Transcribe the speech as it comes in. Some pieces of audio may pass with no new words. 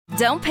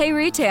Don't pay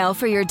retail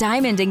for your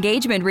diamond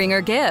engagement ring or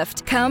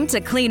gift. Come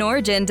to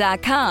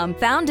CleanOrigin.com.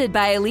 Founded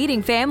by a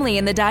leading family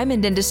in the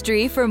diamond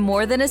industry for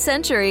more than a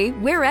century,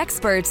 we're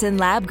experts in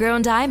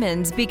lab-grown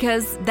diamonds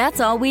because that's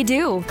all we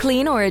do.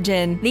 Clean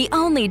Origin, the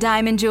only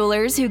diamond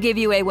jewelers who give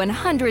you a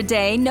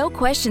 100-day, no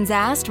questions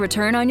asked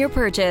return on your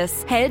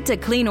purchase. Head to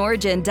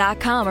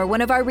CleanOrigin.com or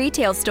one of our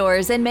retail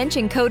stores and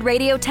mention code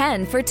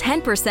Radio10 for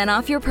 10%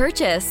 off your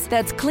purchase.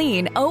 That's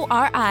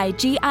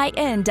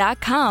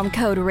CleanOrigin.com,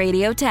 code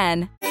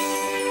Radio10.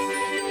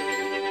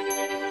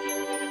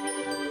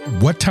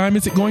 What time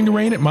is it going to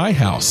rain at my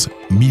house?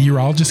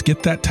 Meteorologists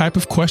get that type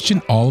of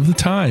question all of the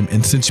time,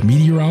 and since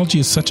meteorology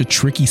is such a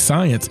tricky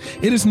science,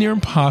 it is near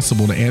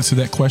impossible to answer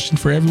that question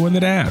for everyone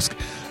that asks.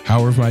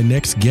 However, my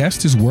next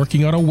guest is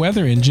working on a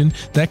weather engine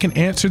that can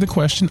answer the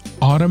question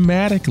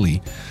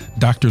automatically.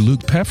 Dr.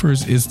 Luke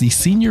Peffers is the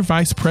Senior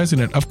Vice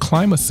President of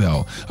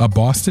Climacell, a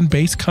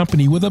Boston-based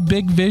company with a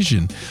big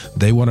vision.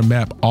 They want to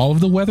map all of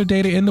the weather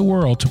data in the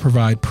world to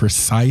provide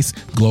precise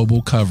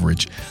global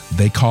coverage.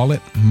 They call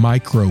it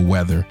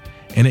micro-weather,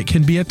 and it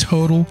can be a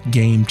total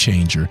game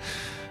changer.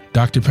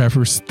 Dr.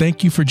 Peffers,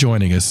 thank you for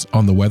joining us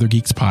on the Weather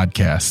Geeks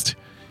podcast.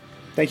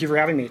 Thank you for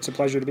having me. It's a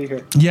pleasure to be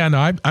here. Yeah,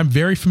 no, I'm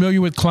very familiar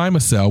with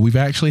Climacell. We've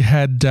actually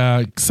had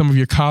some of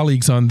your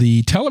colleagues on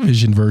the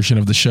television version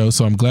of the show,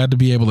 so I'm glad to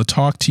be able to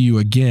talk to you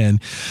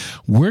again.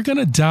 We're going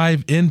to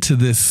dive into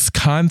this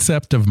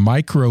concept of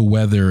micro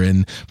weather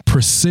and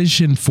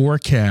precision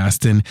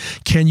forecast. And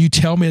can you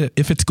tell me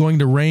if it's going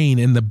to rain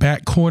in the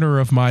back corner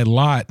of my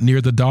lot near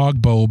the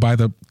dog bowl by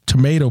the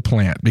tomato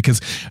plant? Because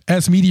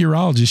as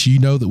meteorologists, you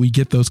know that we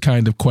get those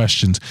kind of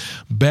questions.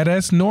 But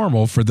as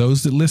normal, for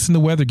those that listen to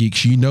Weather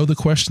Geeks, you know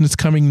the question that's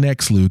coming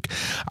next, Luke.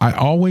 I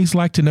always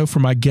like to know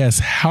from my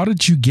guests, how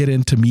did you get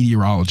into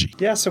meteorology?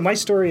 Yeah, so my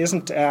story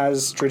isn't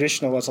as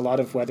traditional as a lot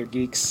of Weather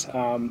Geeks.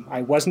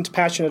 I wasn't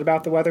passionate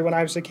about the weather when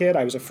I was a kid.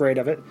 I was afraid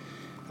of it.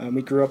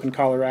 We grew up in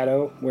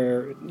Colorado,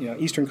 where,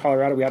 eastern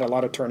Colorado, we had a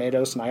lot of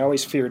tornadoes, and I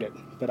always feared it.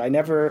 But I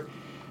never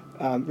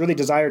really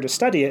desired to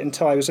study it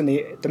until I was in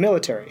the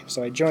military.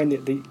 So I joined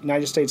the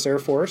United States Air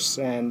Force,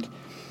 and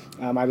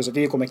I was a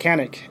vehicle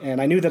mechanic.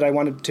 And I knew that I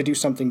wanted to do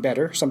something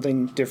better,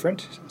 something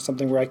different,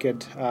 something where I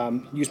could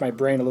use my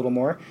brain a little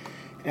more.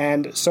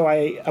 And so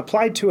I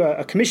applied to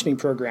a commissioning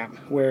program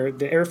where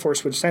the Air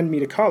Force would send me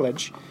to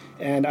college,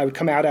 and I would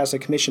come out as a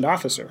commissioned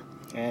officer.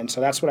 And so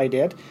that's what I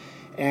did.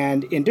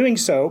 And in doing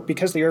so,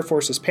 because the Air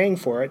Force is paying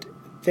for it,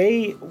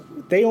 they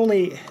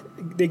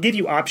give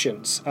you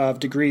options of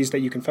degrees that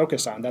you can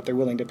focus on that they're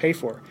willing to pay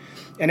for.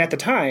 And at the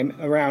time,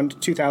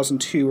 around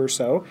 2002 or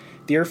so,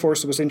 the Air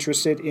Force was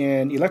interested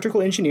in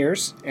electrical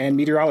engineers and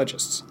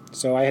meteorologists.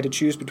 So I had to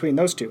choose between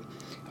those two.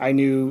 I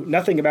knew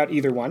nothing about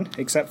either one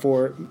except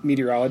for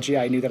meteorology.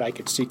 I knew that I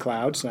could see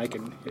clouds,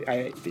 and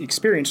I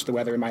experienced the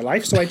weather in my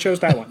life, so I chose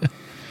that one.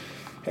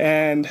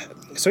 And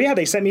so,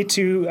 they sent me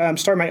to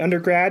start my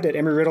undergrad at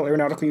Embry-Riddle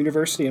Aeronautical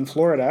University in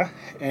Florida,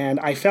 and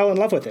I fell in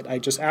love with it. I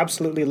just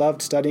absolutely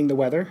loved studying the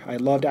weather. I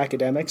loved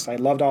academics. I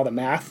loved all the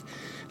math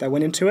that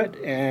went into it,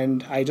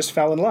 and I just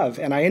fell in love.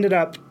 And I ended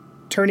up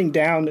turning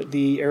down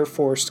the Air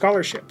Force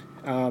scholarship.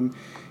 And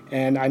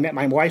I met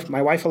my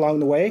wife along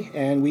the way,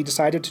 and we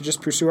decided to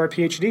just pursue our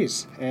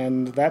PhDs.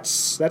 And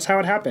that's how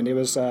it happened. It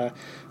was a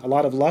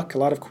lot of luck, a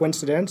lot of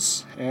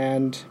coincidence,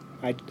 and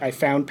I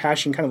found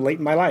passion kind of late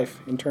in my life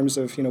in terms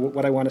of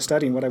what I want to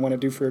study and what I want to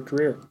do for a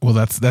career. Well,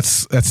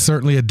 that's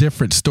certainly a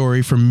different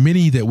story from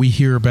many that we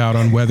hear about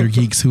on Weather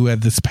Geeks who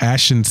had this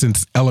passion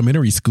since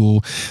elementary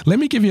school. Let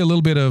me give you a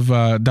little bit of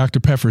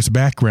Dr. Peffers'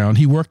 background.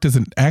 He worked as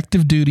an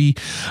active duty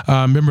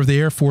member of the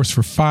Air Force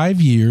for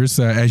 5 years.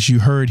 As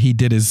you heard, he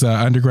did his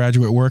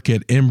undergraduate work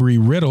at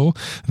Embry-Riddle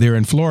there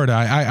in Florida.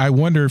 I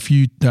wonder if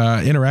you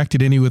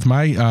interacted any with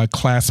my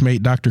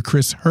classmate, Dr.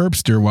 Chris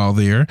Herbster, while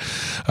there.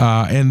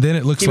 And then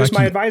it looks like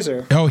my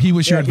advisor. Oh, he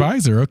was your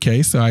advisor.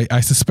 Okay, so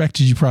I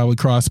suspected you probably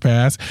crossed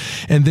paths.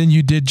 And then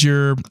you did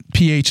your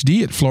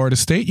PhD at Florida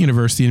State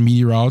University in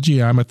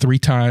meteorology. I'm a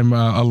 3-time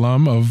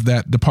alum of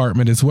that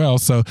department as well.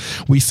 So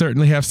we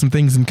certainly have some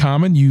things in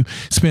common. You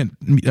spent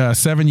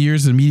 7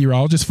 years as a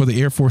meteorologist for the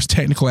Air Force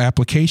Technical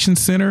Applications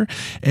Center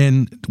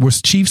and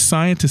was chief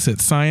scientist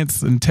at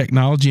Science and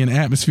Technology and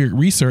Atmospheric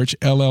Research,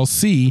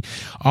 LLC.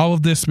 All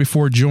of this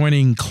before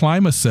joining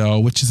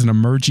Climacell, which is an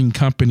emerging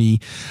company.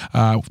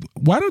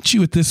 Why don't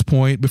you at this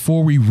point,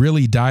 before we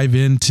really dive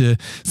into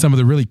some of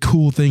the really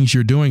cool things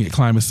you're doing at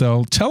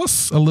Climacell, tell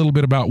us a little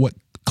bit about what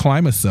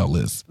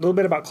Climacell is. A little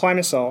bit about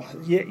Climacell.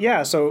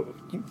 Yeah, so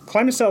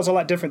Climacell is a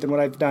lot different than what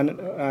I've done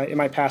in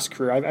my past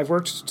career. I've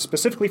worked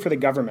specifically for the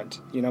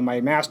government.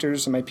 My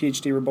master's and my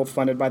PhD were both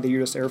funded by the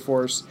U.S. Air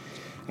Force.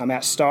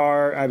 At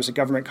STAR, I was a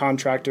government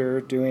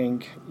contractor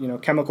doing,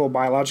 chemical,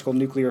 biological,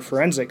 nuclear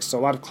forensics, so a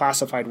lot of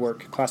classified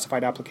work,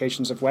 classified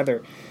applications of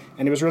weather,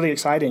 and it was really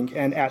exciting.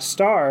 And at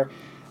STAR,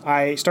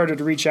 I started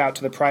to reach out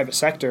to the private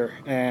sector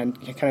and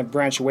kind of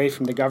branch away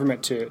from the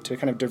government to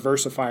kind of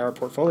diversify our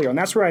portfolio. And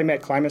that's where I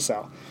met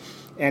Climacell.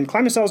 And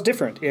Climacell is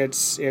different.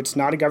 It's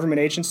not a government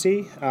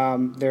agency.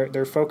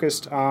 They're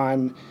focused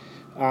on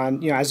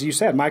on, as you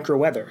said, micro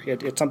weather.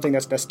 It's something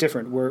that's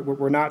different.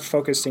 We're not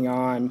focusing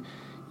on,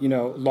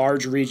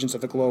 large regions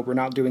of the globe. We're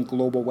not doing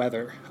global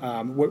weather.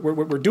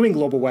 We're doing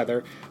global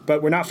weather,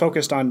 but we're not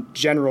focused on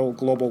general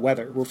global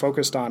weather. We're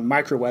focused on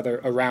micro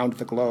weather around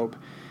the globe,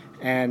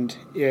 and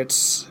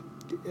it's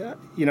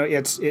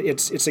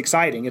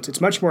exciting.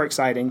 It's much more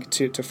exciting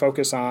to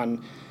focus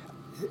on,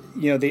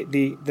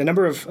 the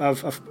number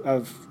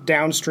of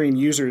downstream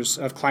users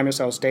of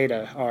ClimaCell's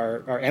data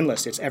are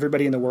endless. It's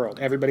everybody in the world.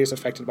 Everybody is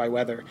affected by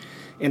weather.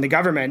 In the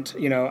government,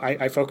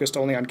 I focused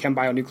only on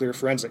chem-bionuclear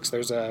forensics.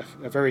 There's a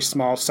very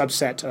small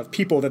subset of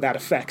people that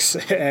affects.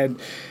 And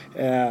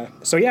in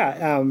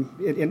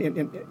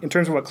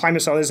terms of what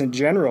ClimaCell is in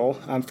general,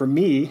 for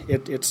me,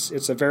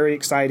 it's a very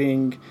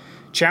exciting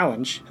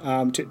challenge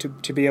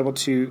to be able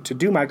to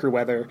do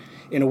microweather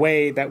in a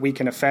way that we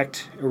can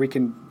affect, or we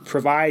can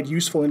provide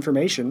useful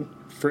information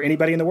for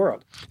anybody in the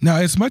world. Now,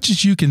 as much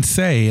as you can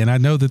say, and I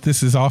know that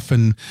this is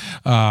often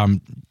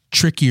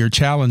tricky or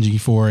challenging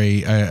for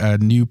a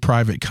new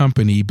private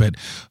company, but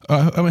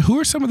who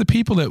are some of the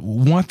people that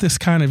want this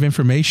kind of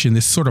information,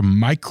 this sort of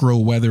micro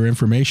weather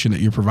information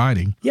that you're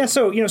providing? Yeah,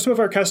 so some of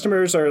our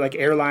customers are like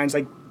airlines,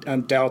 like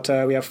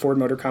Delta. We have Ford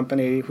Motor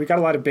Company. We've got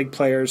a lot of big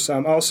players.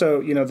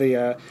 Also,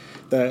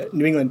 the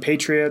New England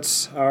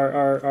Patriots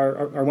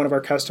are one of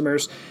our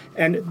customers,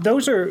 and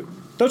those are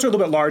a little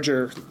bit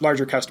larger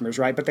customers,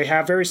 right? But they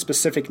have very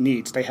specific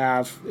needs. They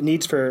have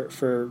needs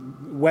for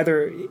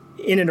weather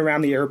in and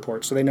around the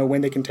airport, so they know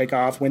when they can take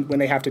off, when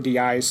they have to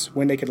de-ice,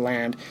 when they can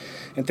land,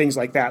 and things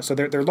like that. So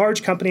they're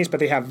large companies,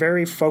 but they have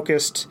very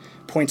focused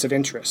points of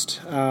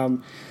interest.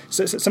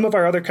 So some of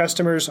our other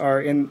customers are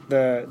in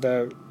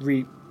the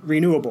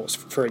renewables,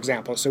 for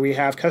example. So we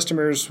have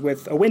customers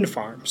with a wind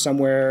farm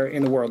somewhere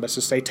in the world. Let's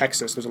just say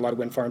Texas. There's a lot of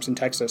wind farms in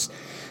Texas.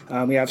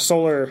 We have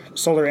solar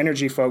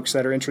energy folks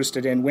that are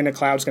interested in when a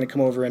cloud's going to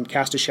come over and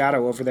cast a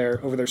shadow over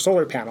their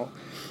solar panel.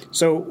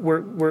 So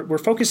we're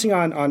focusing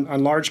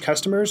on large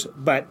customers,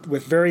 but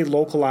with very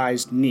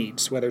localized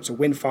needs, whether it's a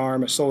wind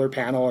farm, a solar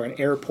panel, or an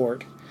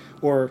airport,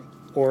 or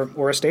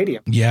a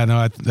stadium. Yeah, no,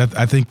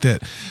 I think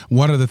that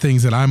one of the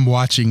things that I'm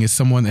watching is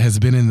someone that has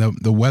been in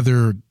the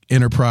weather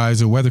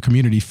enterprise or weather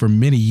community for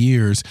many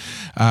years.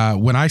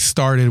 When I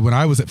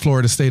was at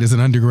Florida State as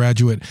an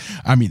undergraduate,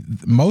 I mean,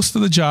 most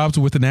of the jobs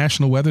with the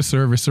National Weather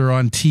Service are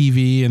on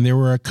TV, and there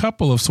were a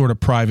couple of sort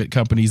of private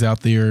companies out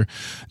there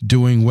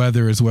doing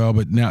weather as well.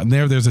 But now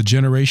there's a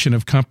generation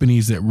of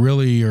companies that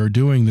really are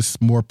doing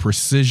this more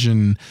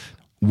precision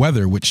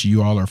weather, which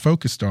you all are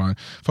focused on.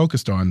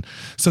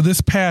 So this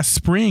past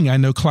spring, I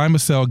know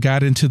ClimaCell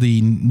got into the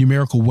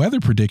numerical weather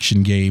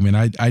prediction game,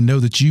 and I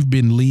know that you've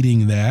been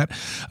leading that.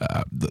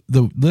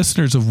 The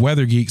listeners of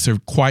Weather Geeks are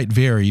quite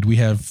varied. We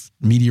have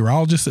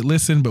meteorologists that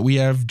listen, but we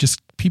have just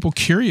people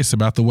curious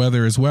about the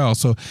weather as well.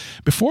 So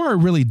before I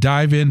really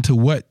dive into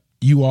what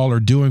you all are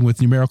doing with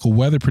numerical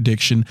weather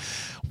prediction,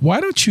 why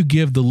don't you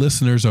give the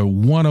listeners a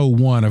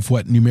 101 of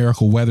what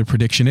numerical weather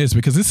prediction is?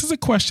 Because this is a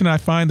question I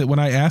find that when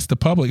I ask the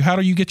public, how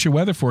do you get your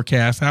weather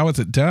forecast? How is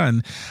it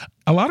done?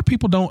 A lot of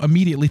people don't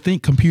immediately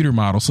think computer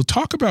model. So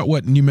talk about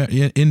what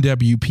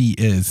NWP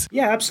is.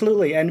 Yeah,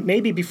 absolutely. And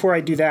maybe before I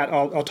do that,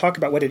 I'll talk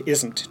about what it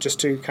isn't, just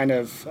to kind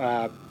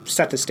of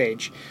set the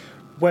stage.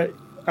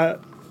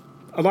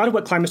 A lot of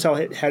what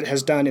ClimaCell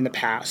has done in the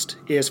past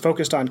is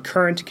focused on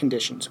current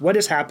conditions. What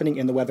is happening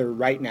in the weather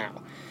right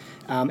now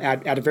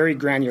at a very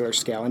granular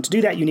scale? And to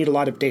do that, you need a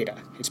lot of data.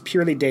 It's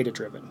purely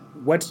data-driven.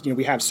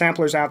 We have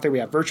samplers out there, we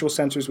have virtual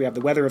sensors, we have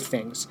the weather of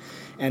things,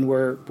 and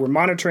we're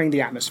monitoring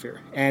the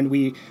atmosphere. And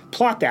we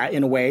plot that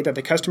in a way that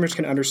the customers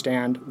can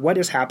understand what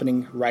is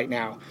happening right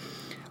now.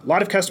 A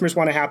lot of customers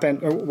want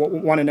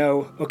to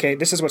know, okay,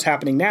 this is what's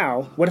happening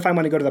now. What if I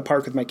want to go to the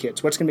park with my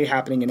kids? What's going to be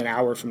happening in an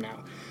hour from now?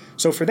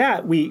 So for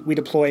that, we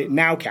deploy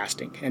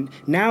nowcasting. And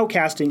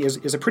nowcasting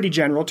is a pretty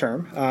general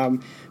term.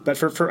 But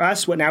for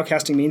us, what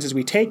nowcasting means is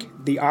we take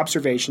the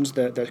observations,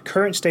 the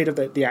current state of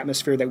the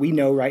atmosphere that we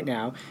know right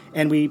now,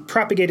 and we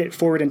propagate it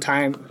forward in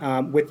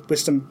time with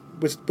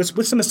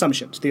some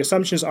assumptions. The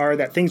assumptions are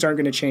that things aren't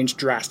going to change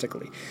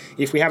drastically.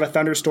 If we have a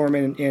thunderstorm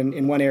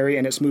in one area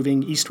and it's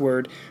moving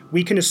eastward,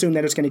 we can assume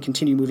that it's going to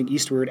continue moving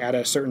eastward at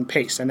a certain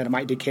pace and that it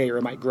might decay or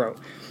it might grow.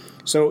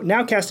 So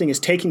nowcasting is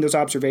taking those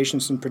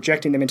observations and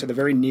projecting them into the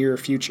very near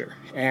future.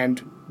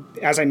 And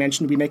as I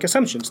mentioned, we make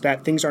assumptions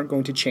that things aren't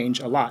going to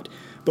change a lot.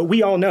 But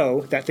we all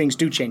know that things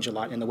do change a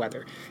lot in the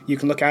weather. You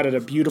can look out at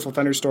a beautiful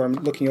thunderstorm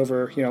looking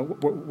over,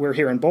 we're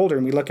here in Boulder,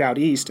 and we look out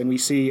east and we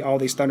see all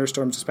these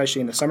thunderstorms,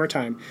 especially in the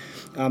summertime,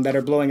 that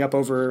are blowing up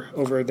over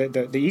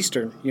the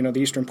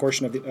eastern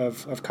portion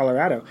of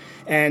Colorado.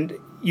 And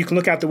you can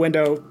look out the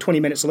window 20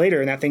 minutes later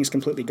and that thing's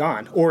completely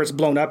gone, or it's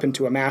blown up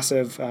into a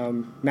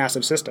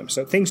massive system.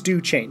 So things do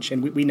change,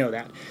 and we know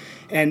that.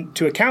 And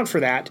to account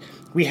for that,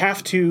 we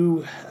have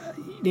to,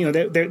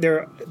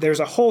 there's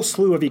a whole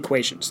slew of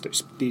equations.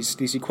 There's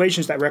these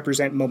equations that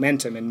represent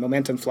momentum and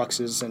momentum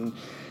fluxes and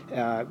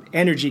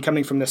energy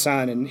coming from the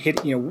sun and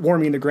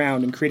warming the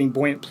ground and creating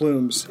buoyant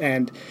plumes.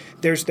 And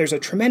there's a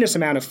tremendous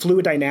amount of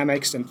fluid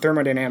dynamics and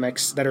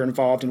thermodynamics that are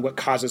involved in what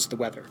causes the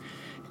weather.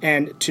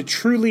 And to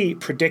truly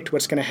predict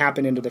what's going to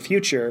happen into the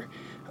future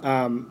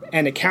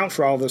and account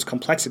for all those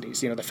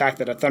complexities, the fact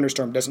that a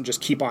thunderstorm doesn't just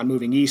keep on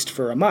moving east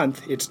for a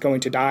month, it's going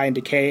to die and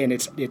decay, and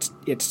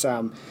it's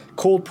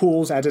cold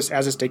pools as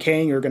it's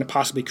decaying are going to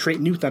possibly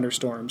create new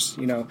thunderstorms.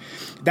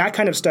 That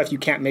kind of stuff, you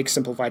can't make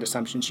simplified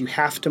assumptions. You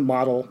have to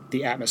model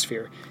the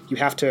atmosphere. You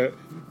have to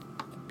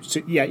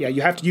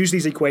you have to use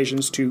these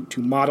equations to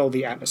model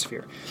the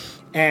atmosphere.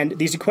 And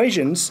these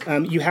equations,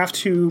 you have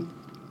to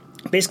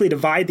basically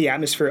divide the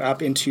atmosphere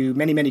up into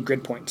many, many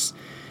grid points.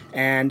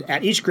 And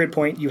at each grid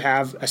point, you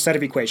have a set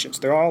of equations.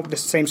 They're all the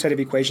same set of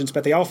equations,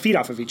 but they all feed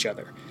off of each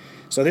other.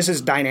 So this is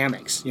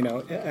dynamics.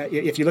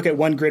 If you look at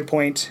one grid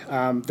point,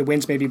 the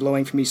winds may be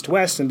blowing from east to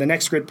west, and the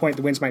next grid point,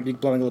 the winds might be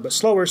blowing a little bit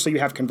slower, so you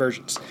have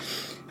conversions.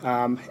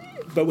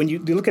 But when you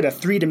look at a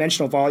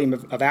three-dimensional volume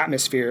of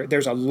atmosphere,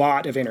 there's a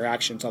lot of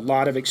interactions, a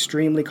lot of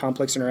extremely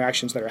complex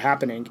interactions that are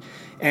happening.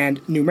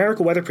 And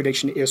numerical weather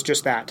prediction is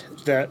just that.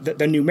 The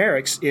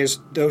numerics is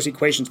those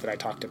equations that I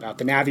talked about,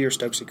 the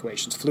Navier-Stokes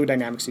equations, fluid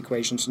dynamics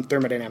equations, and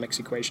thermodynamics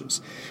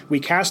equations. We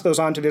cast those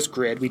onto this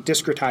grid. We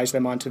discretize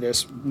them onto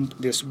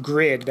this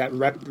grid that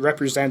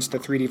represents the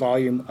 3D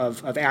volume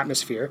of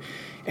atmosphere.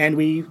 And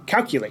we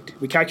calculate.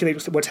 We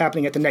calculate what's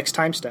happening at the next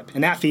time step.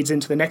 And that feeds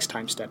into the next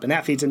time step. And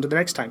that feeds into the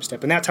next time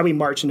step. And that's how we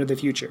march into the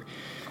future.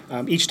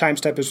 Each time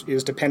step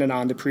is dependent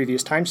on the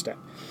previous time step.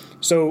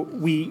 So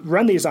we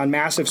run these on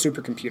massive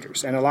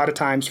supercomputers. And a lot of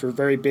times for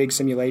very big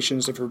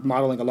simulations, if we're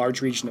modeling a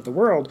large region of the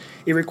world,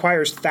 it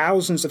requires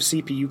thousands of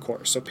CPU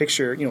cores. So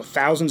picture,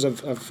 thousands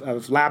of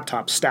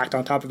laptops stacked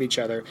on top of each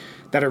other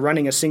that are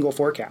running a single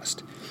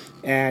forecast.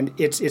 And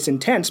it's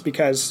intense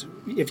because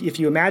if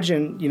you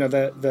imagine,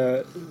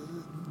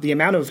 the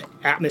amount of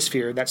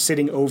atmosphere that's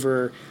sitting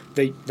over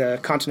the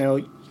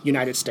continental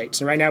United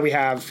States. And right now we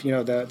have, the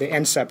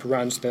NCEP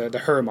runs the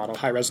HRRR model,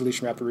 High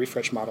Resolution Rapid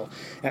Refresh model,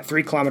 at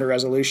 3-kilometer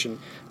resolution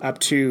up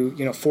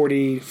to,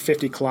 40,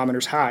 50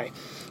 kilometers high.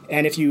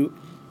 And if you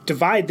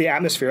divide the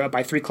atmosphere up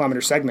by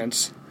 3-kilometer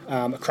segments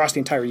across the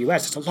entire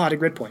U.S., it's a lot of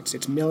grid points.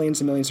 It's millions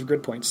and millions of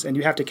grid points. And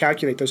you have to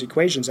calculate those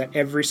equations at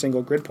every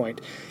single grid point,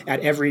 at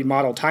every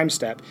model time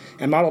step.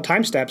 And model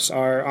time steps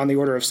are on the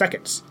order of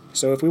seconds.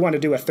 So if we want to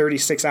do a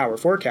 36-hour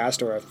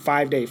forecast or a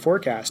 5-day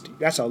forecast,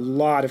 that's a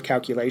lot of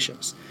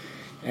calculations.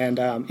 And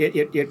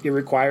it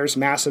requires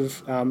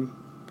massive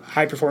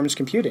high-performance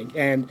computing.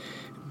 And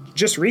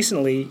just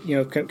recently,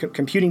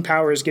 computing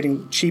power is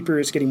getting cheaper,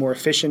 it's getting more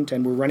efficient,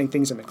 and we're running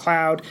things in the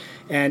cloud.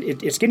 And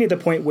it's getting to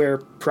the point where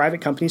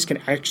private companies can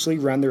actually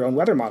run their own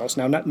weather models.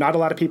 Now, not a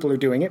lot of people are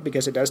doing it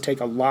because it does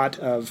take a lot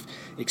of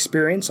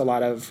experience, a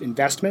lot of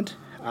investment.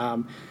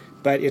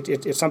 But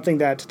it's something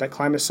that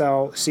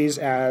ClimaCell sees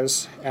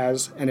as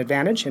an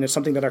advantage, and it's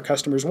something that our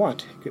customers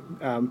want.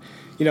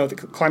 The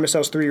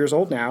ClimaCell is 3 years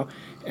old now,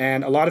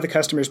 and a lot of the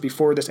customers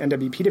before this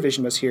NWP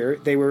division was here,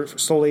 they were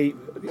solely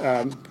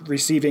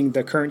receiving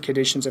the current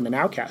conditions and the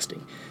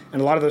nowcasting.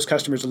 And a lot of those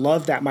customers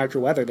love that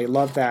micro weather. They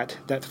love that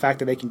fact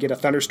that they can get a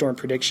thunderstorm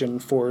prediction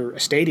for a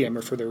stadium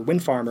or for their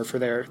wind farm or for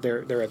their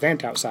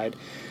event outside.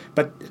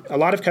 But a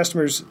lot of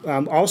customers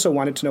also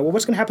wanted to know, well,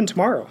 what's going to happen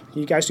tomorrow?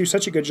 You guys do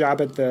such a good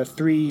job at the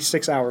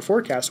 3-6 hour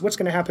forecast. What's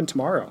going to happen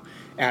tomorrow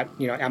at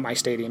my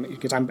stadium?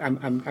 Because I'm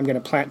going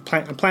to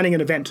I'm planning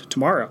an event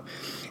tomorrow,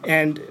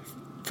 and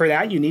for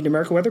that you need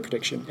numerical weather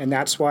prediction, and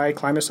that's why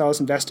ClimaCell is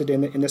invested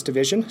in this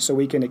division, so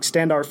we can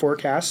extend our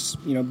forecasts,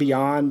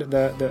 beyond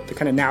the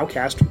kind of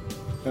nowcast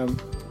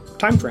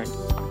time frame.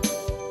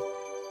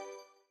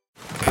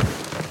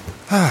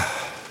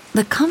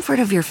 The comfort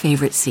of your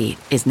favorite seat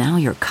is now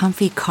your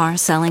comfy car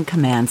selling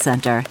command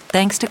center,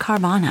 thanks to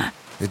Carvana.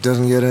 It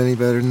doesn't get any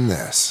better than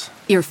this.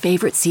 Your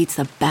favorite seat's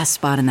the best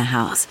spot in the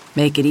house.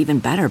 Make it even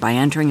better by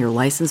entering your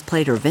license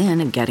plate or VIN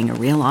and getting a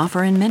real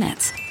offer in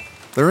minutes.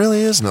 There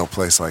really is no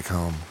place like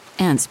home.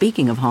 And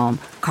speaking of home,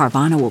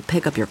 Carvana will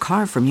pick up your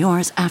car from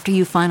yours after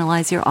you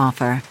finalize your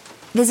offer.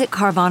 Visit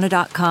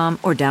Carvana.com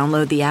or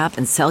download the app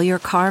and sell your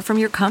car from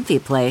your comfy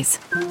place.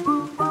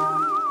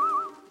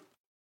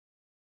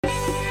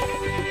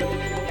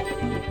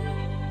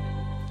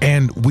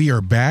 And we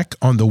are back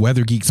on the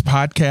Weather Geeks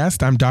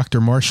podcast. I'm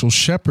Dr. Marshall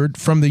Shepard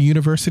from the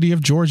University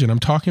of Georgia, and I'm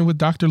talking with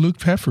Dr. Luke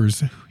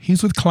Peffers.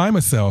 He's with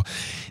ClimaCell.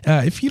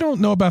 If you don't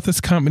know about this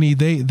company,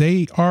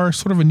 they are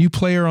sort of a new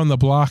player on the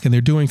block, and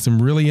they're doing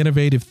some really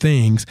innovative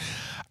things.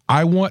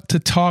 I want to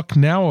talk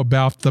now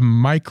about the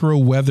micro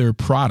weather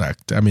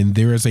product. I mean,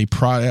 there is a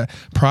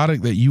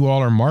product that you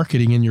all are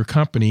marketing in your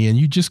company, and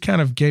you just kind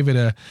of gave it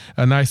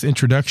a nice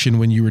introduction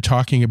when you were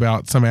talking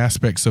about some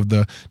aspects of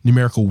the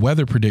numerical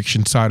weather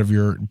prediction side of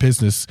your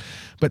business.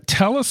 But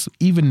tell us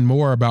even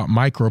more about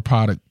micro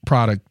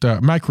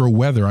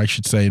weather, I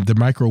should say. The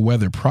micro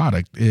weather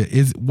product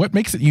is what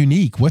makes it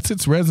unique. What's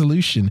its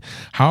resolution?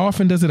 How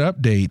often does it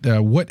update?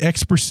 What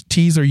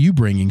expertise are you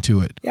bringing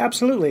to it? Yeah,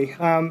 absolutely.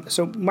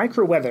 So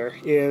micro weather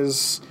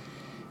is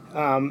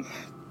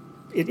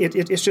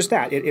it's just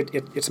that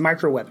it's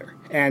micro weather.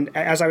 And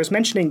as I was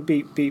mentioning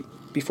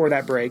before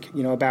that break,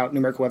 about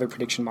numerical weather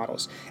prediction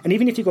models, and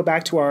even if you go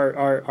back to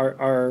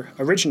our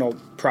original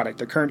product,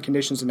 the current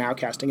conditions and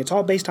nowcasting, it's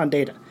all based on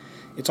data.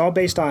 It's all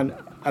based on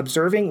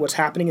observing what's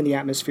happening in the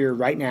atmosphere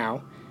right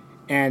now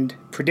and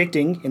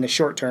predicting in the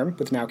short term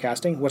with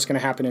nowcasting what's going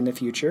to happen in the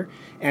future,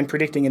 and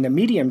predicting in the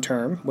medium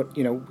term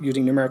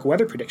using numerical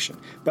weather prediction.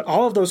 But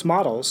all of those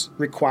models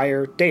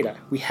require data.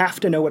 We have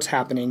to know what's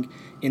happening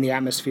in the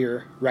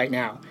atmosphere right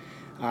now,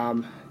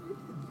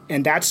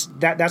 and that's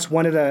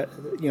one of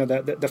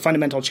the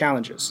fundamental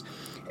challenges.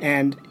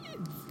 And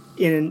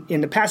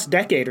in the past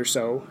decade or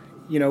so,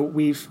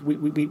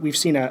 we've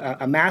seen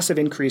a massive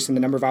increase in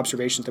the number of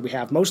observations that we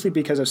have, mostly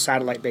because of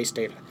satellite-based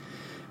data.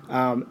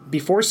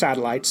 Before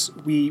satellites,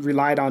 we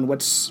relied on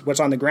what's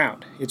on the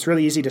ground. It's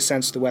really easy to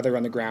sense the weather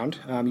on the ground.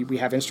 We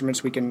have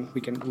instruments we can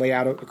lay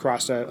out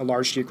across a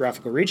large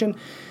geographical region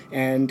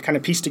and kind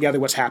of piece together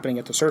what's happening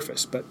at the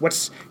surface. But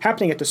what's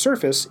happening at the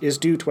surface is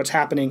due to what's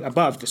happening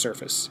above the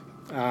surface.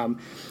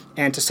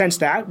 And to sense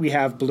that, we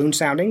have balloon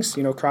soundings,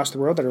 across the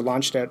world that are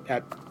launched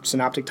at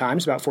synoptic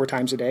times, about 4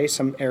 times a day.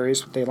 Some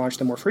areas, they launch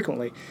them more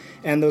frequently.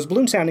 And those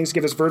balloon soundings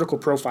give us vertical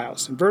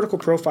profiles. And vertical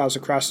profiles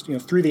across,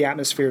 through the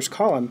atmosphere's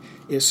column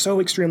is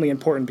so extremely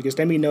important, because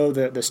then we know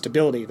the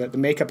stability, the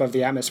makeup of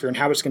the atmosphere and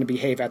how it's going to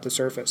behave at the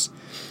surface.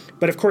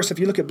 But of course, if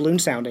you look at balloon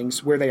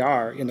soundings, where they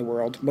are in the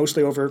world,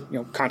 mostly over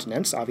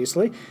continents,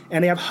 obviously,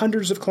 and they have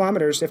hundreds of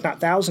kilometers, if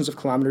not thousands of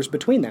kilometers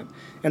between them.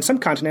 And some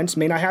continents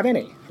may not have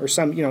any, or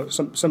some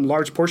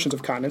large portions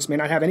of continents may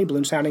not have any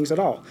balloon soundings at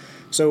all.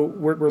 So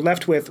we're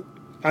left with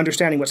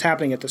understanding what's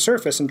happening at the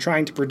surface and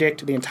trying to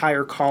predict the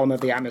entire column of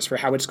the atmosphere,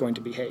 how it's going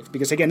to behave.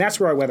 Because again, that's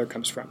where our weather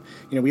comes from.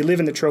 We live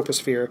in the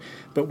troposphere,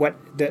 but what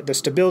the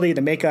stability,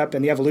 the makeup,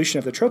 and the evolution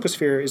of the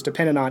troposphere is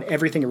dependent on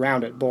everything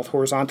around it, both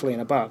horizontally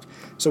and above.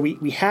 So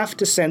we have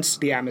to sense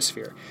the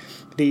atmosphere.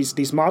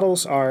 These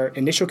models are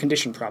initial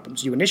condition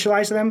problems. You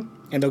initialize them,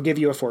 and they'll give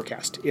you a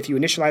forecast. If you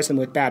initialize them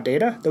with bad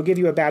data, they'll give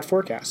you a bad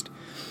forecast.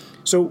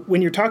 So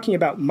when you're talking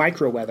about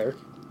microweather,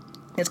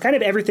 it's kind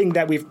of everything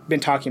that we've been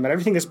talking about,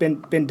 everything that's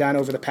been done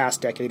over the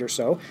past decade or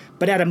so,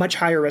 but at a much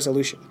higher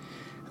resolution.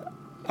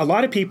 A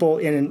lot of people,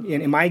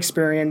 in my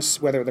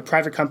experience, whether the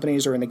private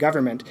companies or in the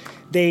government,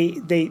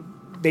 they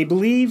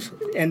believe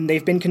and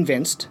they've been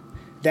convinced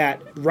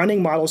that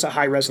running models at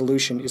high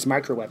resolution is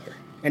microweather.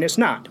 And it's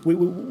not.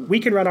 We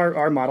can run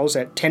our models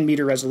at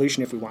 10-meter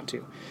resolution if we want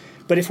to.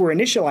 But if we're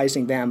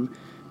initializing them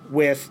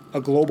with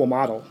a global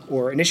model,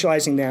 or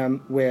initializing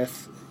them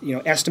with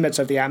estimates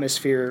of the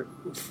atmosphere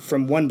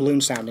from one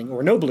balloon sounding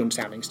or no balloon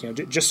soundings,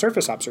 just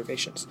surface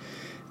observations,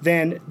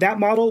 then that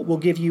model will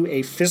give you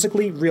a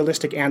physically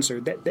realistic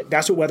answer.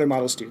 That's what weather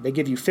models do. They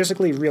give you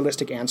physically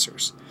realistic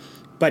answers.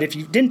 But if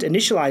you didn't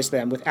initialize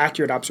them with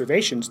accurate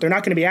observations, they're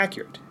not going to be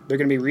accurate. They're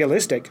going to be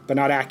realistic, but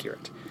not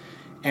accurate.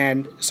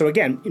 And so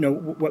again, the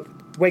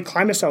way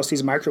ClimateCell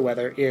sees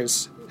microweather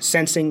is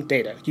sensing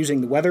data,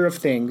 using the weather of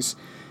things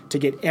to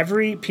get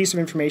every piece of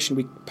information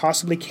we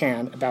possibly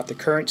can about the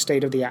current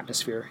state of the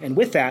atmosphere. And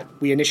with that,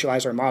 we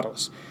initialize our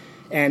models.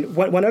 And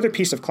one other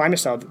piece of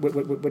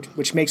ClimateCell,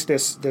 which makes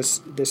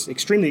this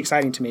extremely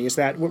exciting to me, is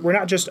that we're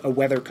not just a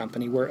weather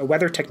company; we're a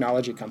weather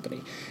technology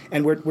company,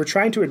 and we're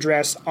trying to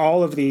address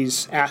all of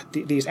these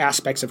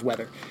aspects of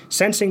weather: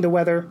 sensing the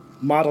weather,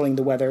 modeling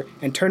the weather,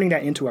 and turning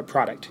that into a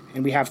product.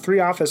 And we have 3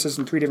 offices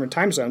in 3 different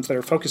time zones that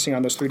are focusing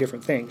on those 3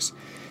 different things.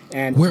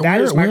 And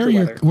that is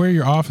microweather. Where are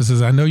your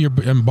offices? I know you're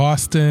in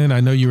Boston. I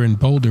know you're in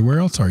Boulder. Where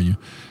else are you?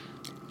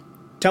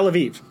 Tel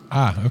Aviv.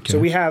 Okay. So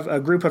we have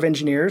a group of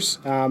engineers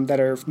that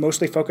are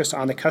mostly focused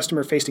on the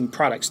customer-facing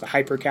products, the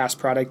Hypercast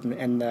product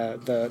and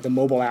the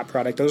mobile app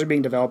product. Those are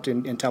being developed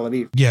in Tel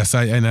Aviv. Yes,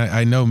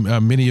 I know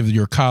many of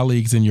your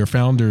colleagues and your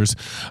founders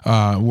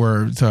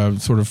were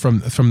sort of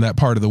from that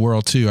part of the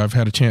world too. I've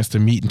had a chance to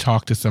meet and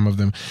talk to some of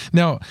them.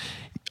 Now,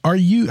 are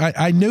you?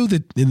 I know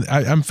that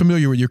I'm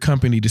familiar with your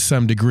company to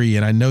some degree,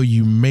 and I know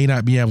you may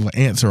not be able to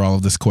answer all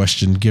of this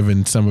question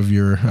given some of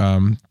your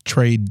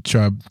trade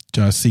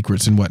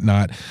secrets and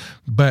whatnot.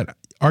 But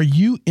are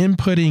you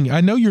inputting?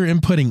 I know you're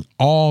inputting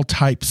all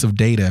types of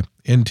data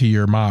into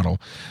your model.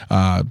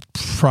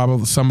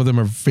 Probably some of them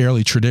are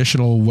fairly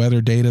traditional weather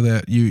data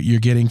that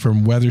you're getting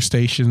from weather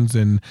stations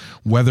and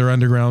weather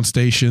underground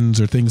stations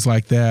or things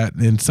like that.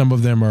 And some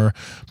of them are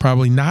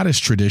probably not as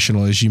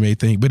traditional as you may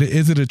think. But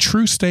is it a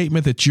true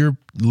statement that you're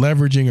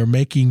leveraging or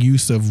making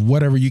use of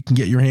whatever you can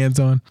get your hands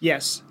on?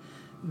 Yes.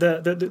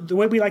 The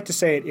way we like to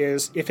say it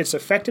is, if it's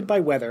affected by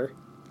weather,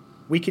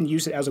 we can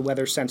use it as a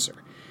weather sensor.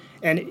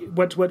 And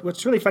what's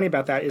really funny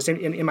about that is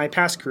in my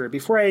past career,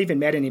 before I even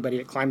met anybody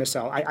at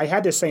ClimateCell, I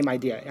had this same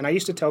idea. And I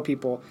used to tell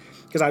people,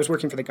 because I was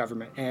working for the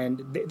government, and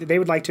they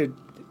would like to,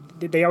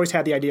 they always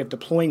had the idea of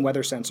deploying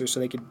weather sensors so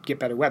they could get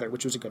better weather,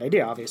 which was a good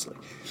idea, obviously.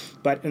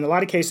 But in a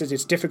lot of cases,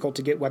 it's difficult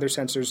to get weather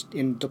sensors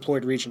in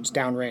deployed regions,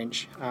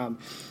 downrange.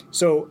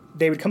 So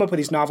they would come up with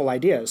these novel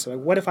ideas. So like,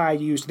 what if I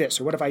used this,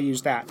 or what if I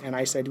used that? And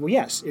I said, well,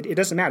 yes, it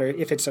doesn't matter.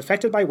 If it's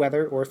affected by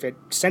weather, or if it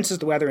senses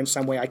the weather in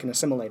some way, I can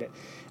assimilate it.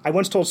 I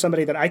once told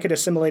somebody that I could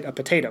assimilate a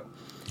potato.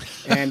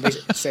 And they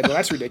said, well,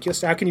 that's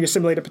ridiculous. How can you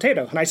assimilate a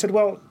potato? And I said,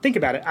 well, think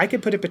about it. I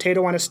could put a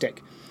potato on a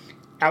stick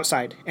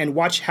outside and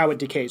watch how it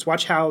decays.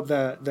 Watch how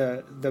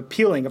the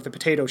peeling of the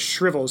potato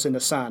shrivels in the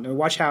sun, or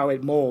watch how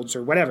it molds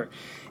or whatever.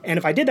 And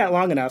if I did that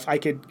long enough, I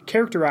could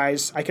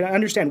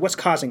understand what's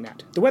causing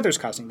that. The weather's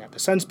causing that. The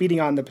sun's beating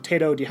on the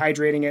potato,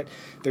 dehydrating it.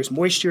 There's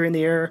moisture in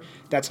the air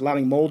that's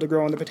allowing mold to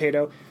grow on the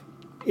potato.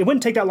 It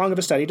wouldn't take that long of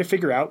a study to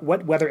figure out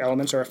what weather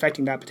elements are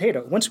affecting that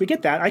potato. Once we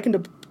get that, I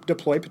can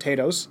deploy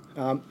potatoes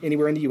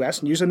anywhere in the U.S.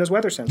 and use them as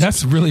weather sensors.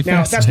 That's really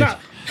fascinating.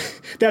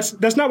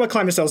 That's not what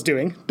ClimaCell's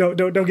doing. Don't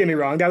get me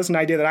wrong. That was an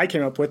idea that I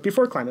came up with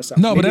before ClimaCell.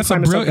 No, but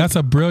that's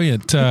a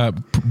brilliant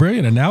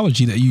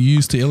analogy that you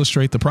use to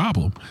illustrate the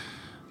problem.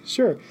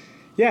 Sure.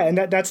 Yeah, and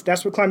that's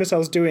what ClimaCell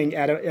is doing.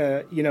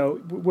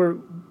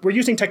 We're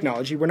using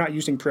technology. We're not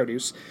using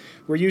produce.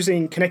 We're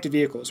using connected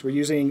vehicles. We're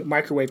using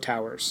microwave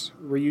towers.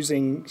 We're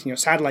using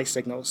satellite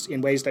signals in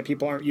ways that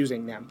people aren't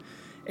using them,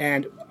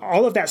 and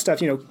all of that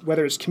stuff.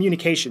 Whether it's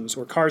communications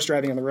or cars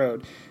driving on the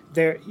road,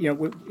 if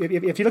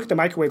you look at the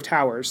microwave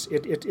towers,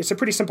 it's a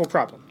pretty simple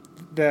problem.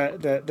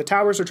 The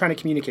towers are trying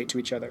to communicate to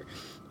each other,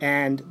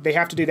 and they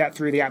have to do that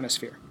through the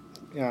atmosphere.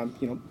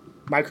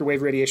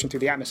 Microwave radiation through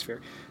the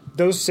atmosphere.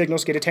 Those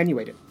signals get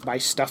attenuated by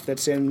stuff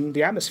that's in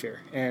the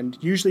atmosphere. And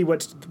usually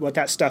what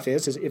that stuff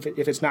is if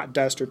it's not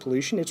dust or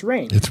pollution, it's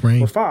rain. It's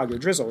rain. Or fog or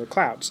drizzle or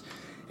clouds.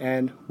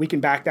 And we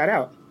can back that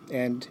out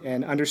and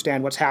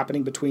understand what's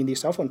happening between these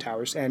cell phone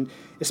towers. And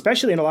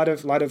especially in a lot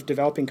of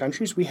developing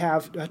countries, we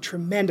have a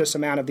tremendous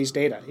amount of these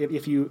data.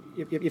 If you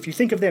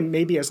think of them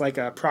maybe as like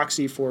a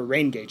proxy for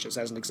rain gauges,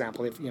 as an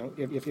example,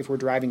 if we're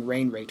driving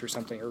rain rate or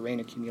something, or rain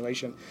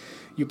accumulation,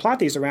 you plot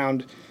these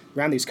around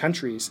these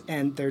countries,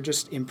 and they're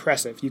just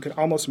impressive. You could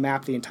almost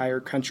map the entire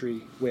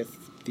country with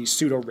these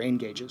pseudo rain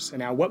gauges. And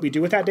now what we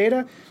do with that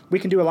data, we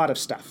can do a lot of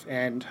stuff.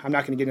 And I'm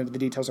not going to get into the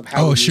details of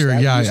how we use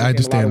that. I understand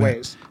in a lot of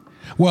ways.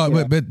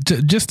 Well, but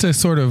just to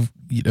sort of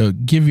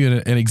give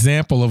you an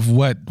example of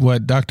what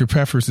Dr.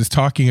 Peffers is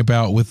talking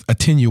about with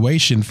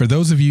attenuation, for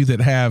those of you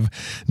that have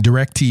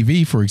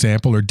DirecTV, for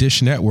example, or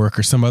Dish Network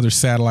or some other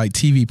satellite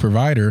TV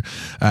provider,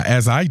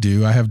 as I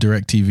do, I have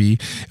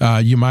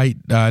DirecTV, you might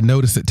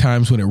notice at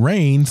times when it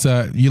rains,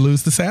 you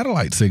lose the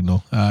satellite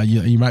signal.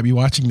 You might be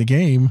watching the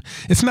game.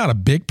 It's not a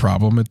big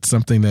problem. It's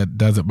something that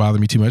doesn't bother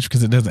me too much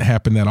because it doesn't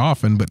happen that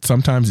often, but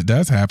sometimes it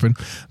does happen.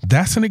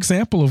 That's an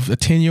example of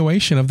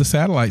attenuation of the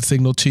satellite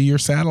signal to your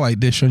satellite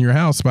dish on your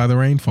house by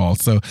the rainfall.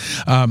 So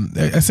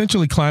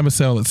essentially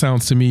ClimaCell, it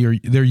sounds to me,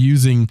 they're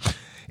using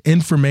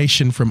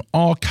information from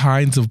all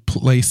kinds of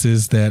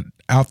places that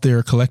out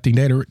there collecting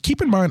data.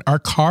 Keep in mind, our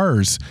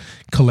cars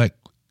collect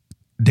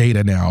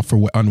data now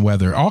on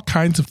weather, all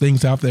kinds of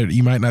things out there that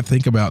you might not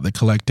think about that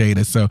collect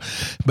data. So,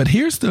 but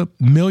here's the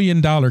 $1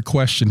 million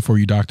question for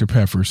you, Dr.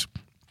 Peffers.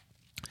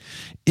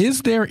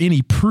 Is there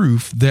any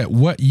proof that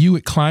what you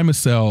at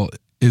ClimaCell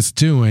is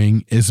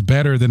doing is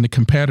better than the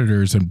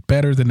competitors and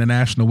better than the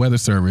National Weather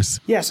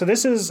Service? Yeah, so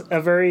this is a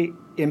very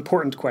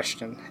important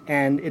question,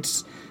 and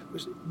it's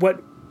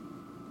what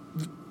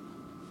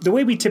the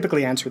way we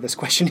typically answer this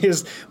question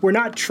is we're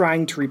not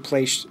trying to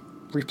replace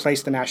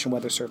the National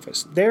Weather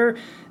Service. They're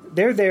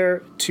there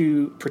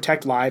to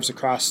protect lives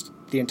across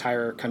the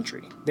entire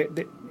country.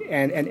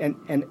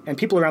 And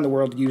people around the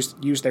world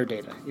use their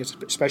data,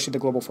 especially the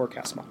global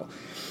forecast model.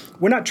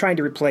 We're not trying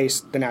to replace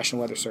the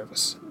National Weather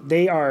Service.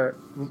 They are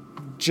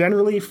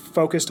generally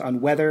focused on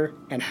weather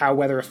and how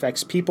weather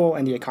affects people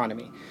and the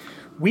economy.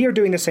 We are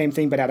doing the same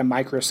thing, but at a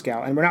micro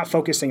scale, and we're not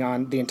focusing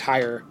on the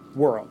entire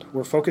world.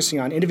 We're focusing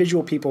on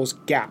individual people's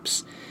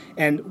gaps.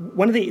 And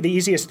one of the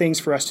easiest things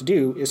for us to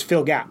do is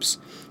fill gaps.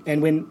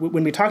 And when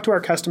we talk to our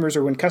customers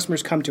or when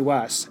customers come to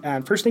us,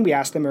 first thing we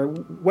ask them are,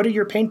 what are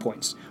your pain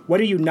points? What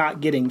are you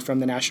not getting from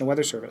the National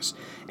Weather Service?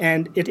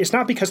 And it's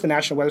not because the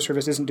National Weather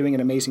Service isn't doing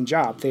an amazing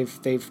job.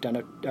 They've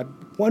done a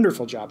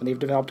wonderful job, and they've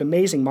developed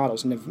amazing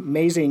models and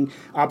amazing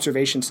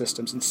observation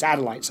systems and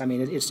satellites. I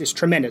mean, it's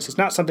tremendous. It's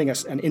not something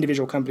an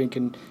individual company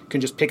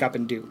can just pick up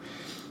and do.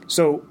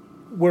 So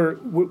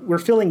we're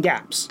filling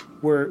gaps.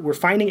 We're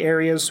finding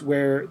areas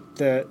where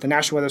the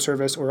National Weather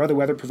Service or other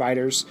weather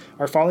providers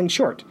are falling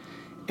short.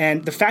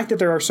 And the fact that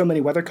there are so many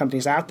weather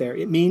companies out there,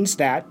 it means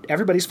that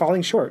everybody's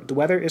falling short. The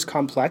weather is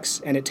complex,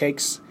 and it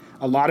takes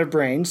a lot of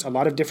brains, a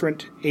lot of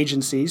different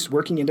agencies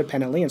working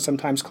independently and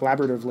sometimes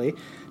collaboratively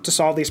to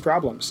solve these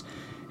problems.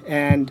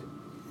 And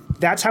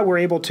that's how we're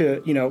able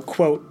to,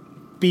 quote,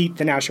 beat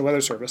the National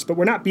Weather Service. But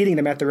we're not beating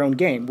them at their own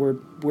game.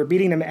 We're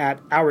beating them at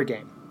our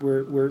game.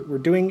 We're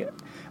doing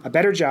a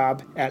better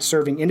job at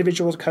serving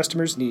individual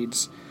customers'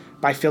 needs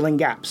by filling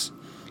gaps.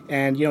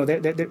 And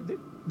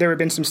there have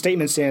been some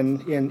statements in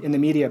the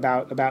media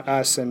about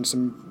us and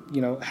some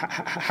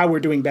how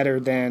we're doing better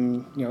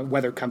than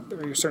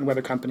a certain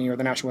weather company or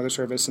the National Weather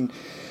Service,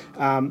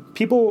 and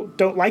people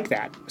don't like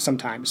that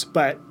sometimes.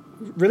 But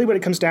really, what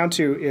it comes down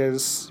to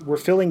is we're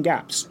filling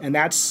gaps, and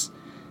that's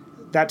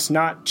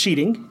not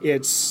cheating.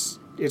 It's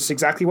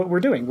exactly what we're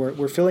doing.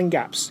 We're filling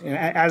gaps. And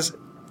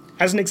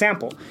as an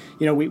example,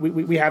 we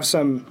have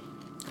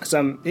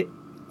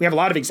we have a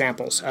lot of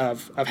examples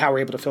of how we're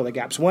able to fill the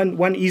gaps.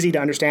 One easy to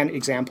understand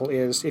example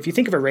is if you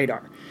think of a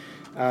radar,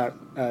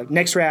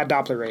 NEXRAD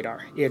Doppler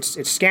radar. It's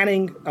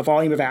scanning a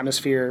volume of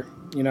atmosphere,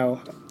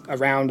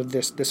 around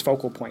this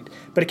focal point,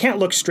 but it can't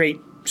look straight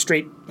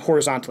straight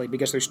horizontally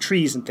because there's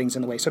trees and things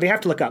in the way. So they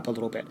have to look up a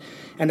little bit.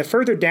 And the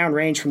further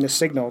downrange from the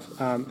signal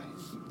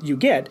you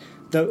get,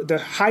 the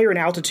higher in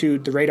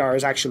altitude the radar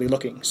is actually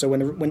looking. So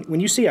when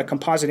you see a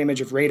composite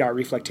image of radar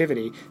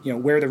reflectivity,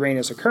 where the rain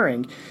is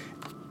occurring,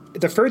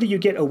 the further you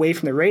get away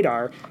from the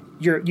radar,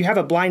 you have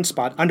a blind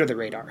spot under the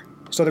radar.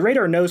 So the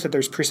radar knows that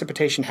there's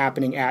precipitation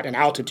happening at an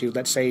altitude,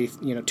 let's say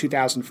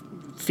 2,000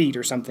 feet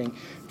or something,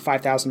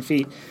 5,000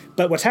 feet.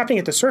 But what's happening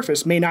at the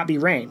surface may not be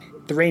rain.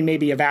 The rain may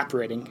be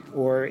evaporating,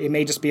 or it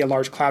may just be a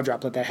large cloud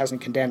droplet that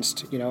hasn't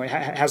condensed. It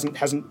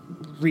hasn't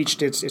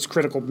reached its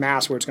critical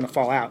mass where it's going to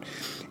fall out.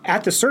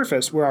 At the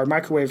surface, where our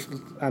microwave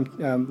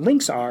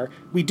links are,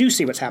 we do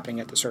see what's happening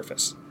at the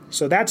surface.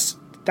 So that's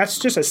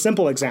just a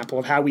simple example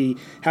of how we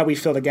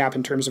fill the gap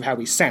in terms of how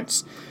we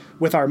sense.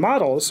 With our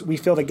models, we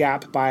fill the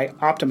gap by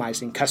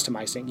optimizing,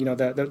 customizing.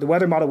 The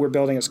weather model we're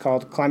building is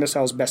called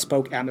Climacel's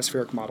Bespoke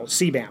Atmospheric Model,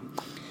 CBAM.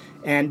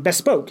 And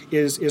bespoke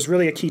is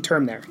really a key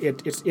term there.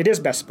 It is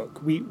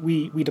bespoke.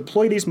 We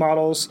deploy these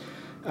models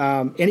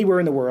anywhere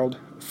in the world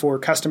for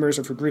customers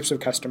or for groups of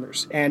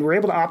customers. And we're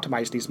able to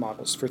optimize these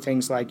models for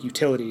things like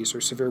utilities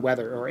or severe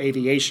weather or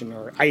aviation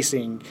or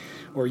icing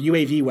or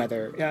UAV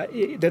weather.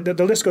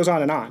 The list goes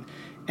on and on.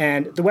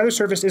 And the Weather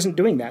Service isn't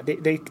doing that.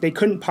 They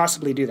couldn't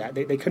possibly do that.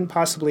 They couldn't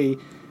possibly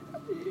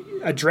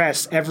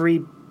address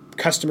every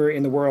customer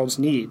in the world's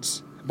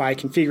needs by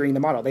configuring the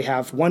model. They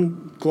have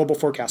one global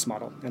forecast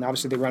model, and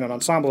obviously they run an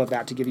ensemble of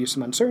that to give you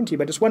some uncertainty,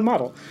 but it's one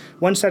model,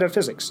 one set of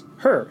physics.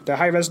 The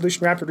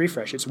high-resolution rapid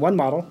refresh, it's one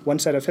model, one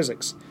set of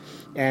physics.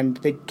 And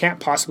they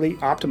can't possibly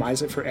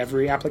optimize it for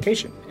every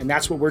application. And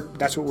that's what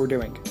we're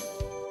doing.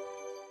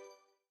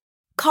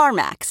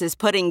 CarMax is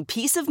putting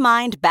peace of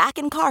mind back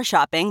in car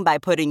shopping by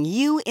putting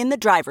you in the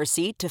driver's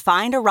seat to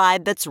find a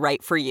ride that's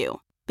right for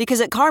you. Because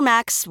at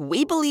CarMax,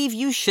 we believe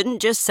you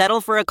shouldn't just settle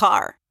for a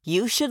car.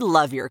 You should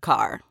love your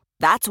car.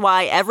 That's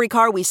why every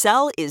car we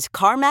sell is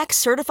CarMax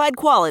certified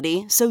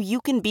quality, so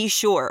you can be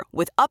sure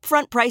with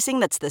upfront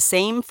pricing that's the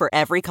same for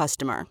every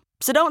customer.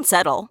 So don't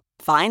settle.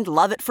 Find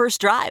love at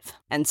first drive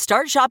and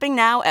start shopping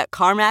now at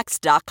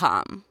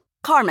CarMax.com.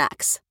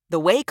 CarMax, the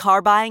way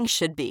car buying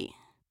should be.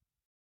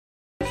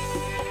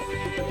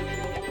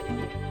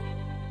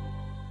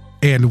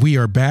 And we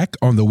are back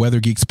on the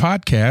Weather Geeks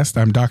podcast.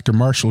 I'm Dr.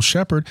 Marshall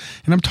Shepard,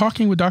 and I'm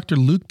talking with Dr.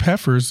 Luke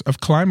Peffers of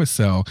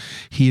Climacell.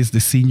 He is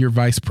the Senior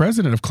Vice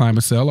President of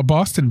Climacell, a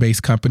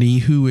Boston-based company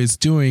who is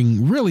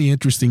doing really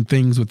interesting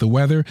things with the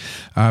weather.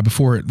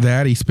 Before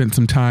that, he spent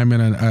some time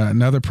in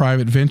another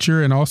private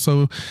venture and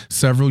also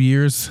several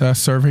years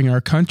serving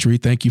our country.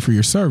 Thank you for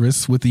your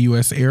service with the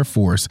U.S. Air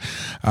Force.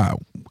 I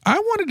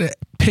wanted to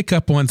pick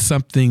up on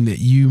something that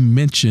you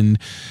mentioned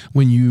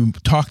when you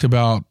talked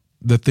about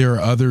that there are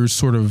others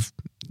sort of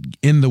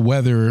in the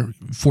weather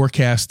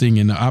forecasting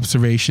and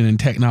observation and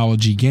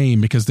technology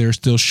game because there are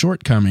still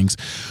shortcomings.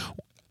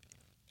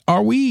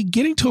 Are we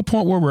getting to a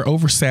point where we're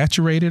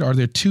oversaturated? Are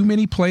there too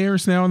many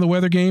players now in the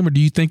weather game, or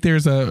do you think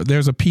there's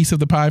a piece of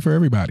the pie for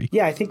everybody?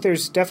 Yeah, I think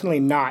there's definitely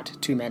not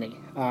too many.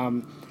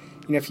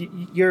 If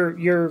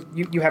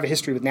you have a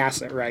history with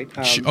NASA, right?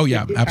 Oh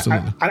yeah,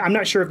 absolutely. I'm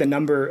not sure of the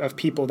number of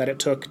people that it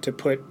took to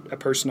put a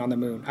person on the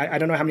moon. I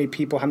don't know how many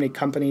people, how many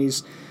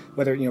companies,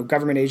 whether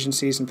government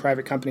agencies and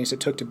private companies it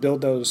took to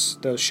build those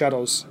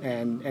shuttles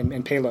and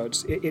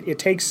payloads. It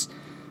takes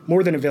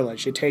more than a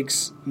village. It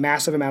takes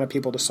massive amount of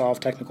people to solve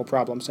technical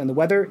problems, and the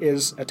weather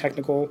is a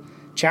technical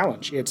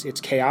challenge. It's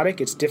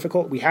chaotic. It's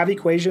difficult. We have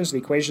equations. The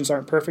equations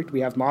aren't perfect.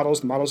 We have models.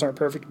 The models aren't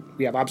perfect.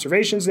 We have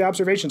observations. The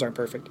observations aren't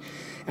perfect.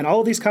 And all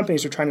of these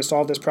companies are trying to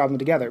solve this problem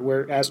together,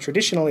 whereas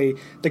traditionally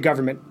the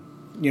government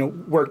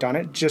worked on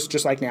it,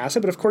 just like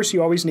NASA. But of course,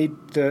 you always need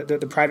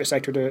the private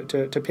sector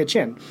to pitch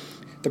in.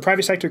 The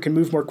private sector can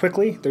move more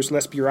quickly. There's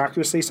less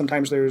bureaucracy.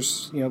 Sometimes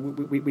there's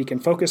we can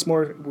focus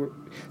more.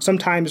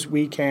 Sometimes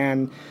we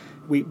can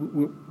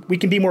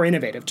be more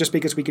innovative just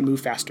because we can move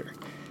faster.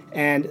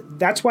 And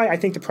that's why I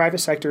think the private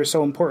sector is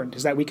so important,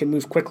 is that we can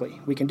move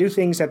quickly. We can do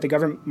things that the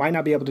government might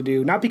not be able to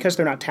do, not because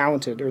they're not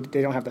talented or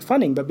they don't have the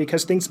funding, but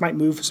because things might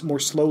move more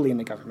slowly in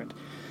the government.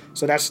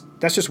 So that's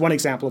just one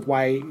example of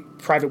why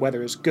private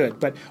weather is good.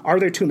 But are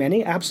there too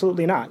many?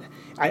 Absolutely not.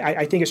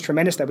 I think it's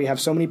tremendous that we have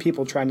so many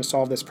people trying to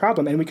solve this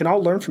problem, and we can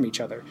all learn from each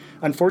other.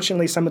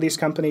 Unfortunately, some of these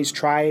companies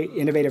try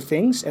innovative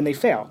things, and they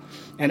fail.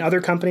 And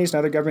other companies and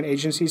other government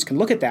agencies can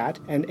look at that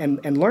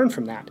and learn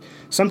from that.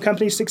 Some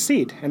companies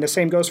succeed, and the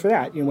same goes for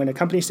that. When a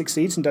company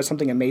succeeds and does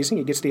something amazing,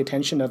 it gets the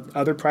attention of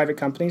other private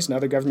companies and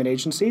other government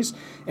agencies,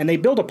 and they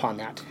build upon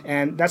that.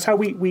 And that's how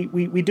we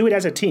do it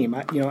as a team.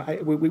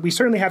 We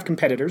certainly have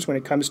competitors when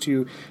it comes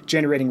to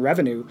generating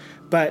revenue,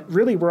 but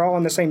really we're all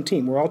on the same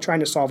team. We're all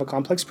trying to solve a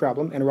complex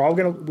problem, and we're all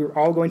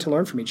going to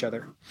learn from each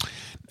other.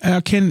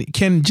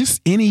 Can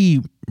just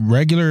any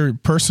regular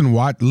person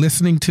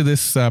listening to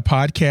this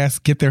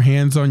podcast get their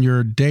hands on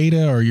your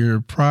data or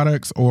your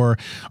products, or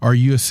are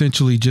you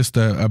essentially just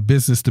a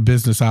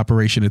business-to-business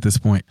operation at this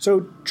point?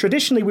 So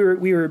traditionally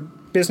we were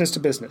business to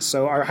business.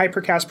 So our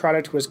Hypercast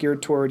product was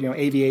geared toward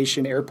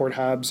aviation, airport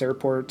hubs,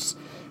 airports,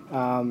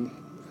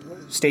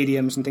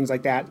 stadiums and things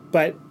like that.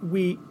 But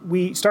we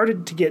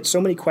started to get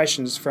so many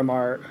questions from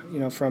our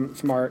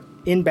from our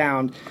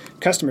inbound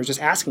customers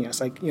just asking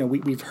us, like,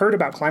 we've heard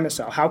about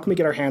ClimateCell. How can we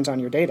get our hands on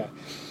your data?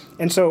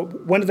 And so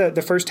one of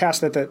the first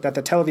tasks that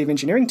the Tel Aviv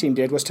engineering team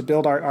did was to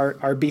build our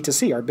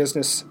B2C, our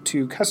business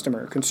to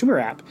customer consumer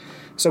app.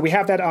 So we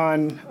have that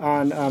on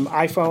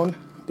iPhone,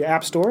 the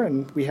App Store,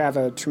 and we have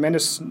a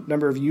tremendous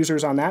number of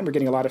users on that. And we're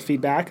getting a lot of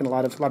feedback and a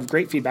lot of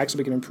great feedback, so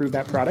we can improve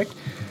that product.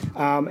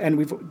 And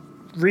we've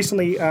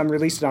recently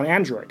released it on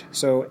Android,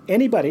 so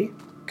anybody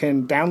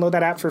can download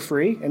that app for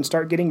free and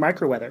start getting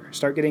microweather,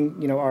 start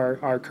getting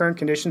our current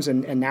conditions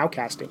and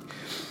nowcasting.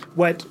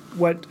 With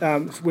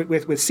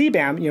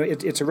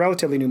CBAM, it's a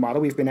relatively new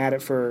model. We've been at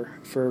it for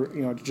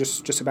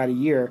just about a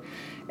year,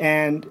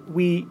 and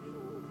we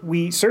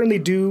certainly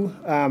do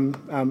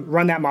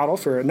run that model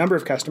for a number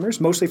of customers,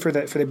 mostly for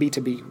the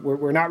B2B.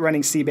 We're not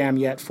running CBAM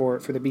yet for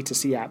the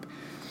B2C app.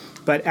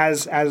 But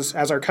as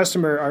our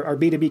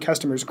B2B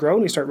customers grow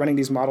and we start running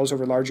these models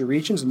over larger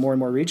regions and more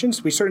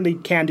regions, we certainly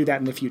can do that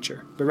in the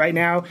future. But right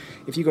now,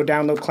 if you go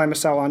download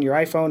ClimateCell on your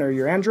iPhone or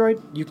your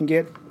Android, you can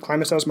get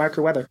ClimateCell's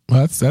microweather.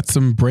 Well, that's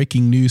some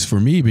breaking news for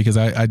me, because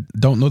I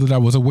don't know that I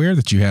was aware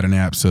that you had an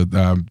app. So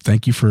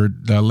thank you for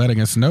letting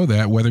us know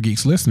that. Weather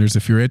Geeks listeners,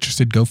 if you're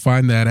interested, go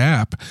find that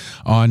app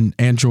on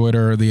Android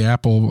or the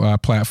Apple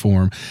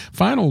platform.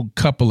 Final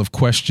couple of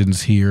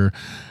questions here.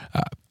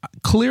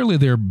 Clearly,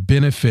 there are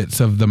benefits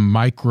of the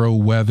micro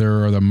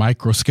weather or the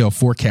micro scale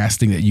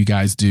forecasting that you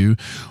guys do.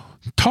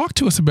 Talk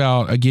to us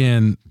about,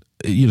 again,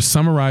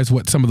 summarize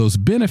what some of those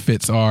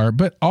benefits are,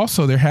 but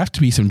also there have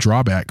to be some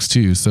drawbacks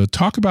too. So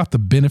talk about the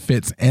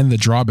benefits and the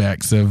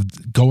drawbacks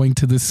of going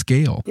to this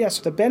scale. Yes,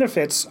 the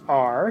benefits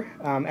are,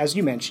 as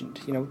you mentioned,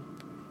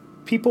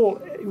 people,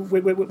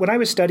 when I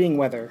was studying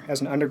weather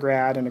as an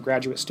undergrad and a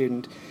graduate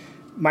student,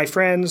 my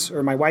friends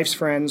or my wife's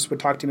friends would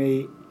talk to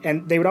me,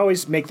 and they would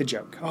always make the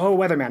joke, "Oh,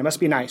 weatherman, it must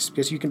be nice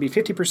because you can be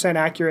 50%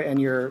 accurate,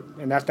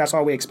 and that's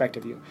all we expect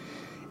of you."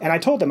 And I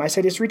told them, I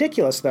said, it's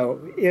ridiculous though.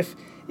 If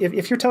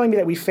you're telling me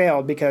that we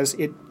failed because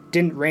it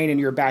didn't rain in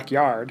your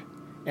backyard,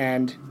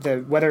 and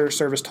the weather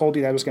service told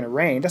you that it was going to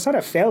rain, that's not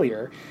a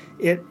failure.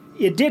 It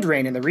did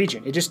rain in the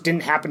region. It just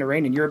didn't happen to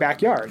rain in your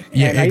backyard.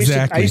 Yeah, and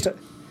exactly.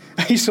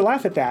 I used to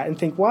laugh at that and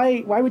think,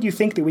 why would you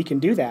think that we can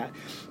do that?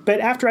 But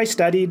after I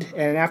studied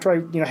and after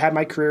I had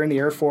my career in the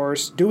Air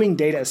Force doing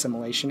data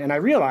assimilation, and I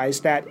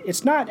realized that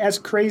it's not as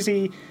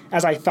crazy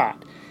as I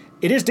thought.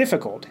 It is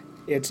difficult.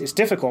 It's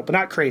difficult, but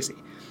not crazy.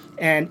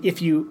 And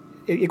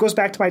it goes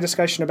back to my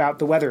discussion about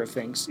the weather of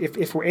things.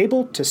 If we're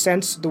able to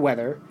sense the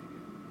weather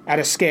at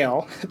a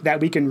scale that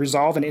we can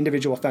resolve an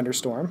individual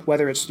thunderstorm,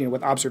 whether it's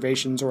with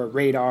observations or a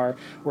radar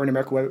or a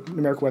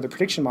numerical weather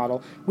prediction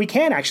model, we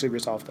can actually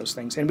resolve those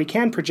things, and we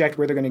can project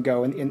where they're going to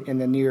go in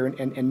the near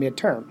and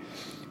midterm.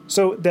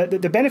 So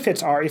the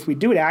benefits are, if we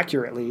do it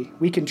accurately,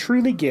 we can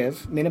truly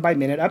give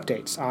minute-by-minute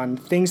updates on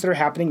things that are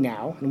happening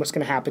now and what's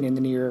going to happen in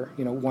the near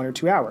 1 or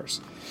 2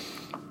 hours.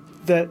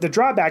 The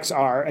drawbacks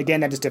are,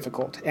 again, that it's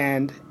difficult,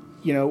 and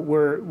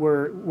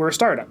we're a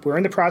startup. We're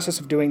in the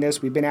process of doing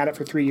this. We've been at it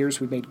for 3 years.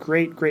 We've made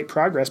great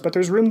progress, but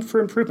there's room for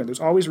improvement.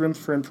 There's always room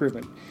for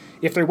improvement.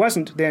 If there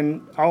wasn't,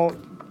 then all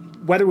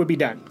weather would be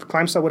done.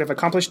 ClimateCell would have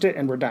accomplished it,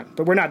 and we're done.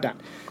 But we're not done.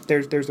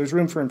 There's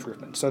room for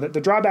improvement. So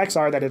the drawbacks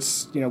are that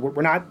it's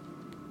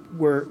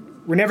we're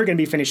never going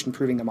to be finished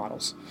improving the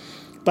models,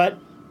 but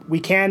we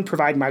can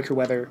provide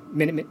microweather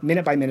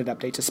minute by minute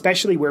updates,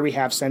 especially where we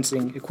have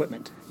sensing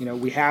equipment.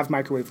 We have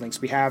microwave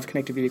links, we have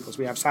connected vehicles,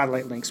 we have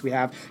satellite links, we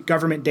have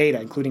government data,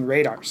 including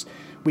radars.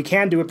 We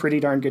can do a pretty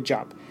darn good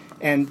job.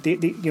 And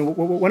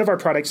one of our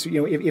products,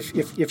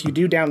 if you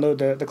do download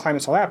the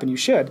ClimateCell app, and you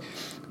should,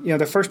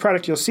 the first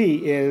product you'll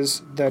see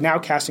is the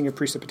nowcasting of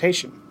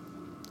precipitation.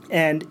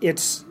 And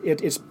it's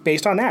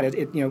based on that.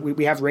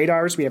 We have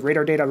radars, we have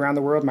radar data around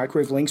the world,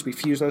 microwave links. We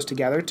fuse those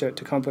together to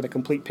come up with a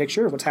complete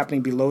picture of what's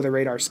happening below the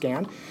radar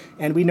scan.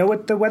 And we know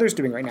what the weather's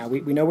doing right now.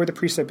 We know where the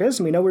precip is,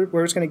 and we know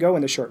where it's going to go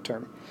in the short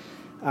term.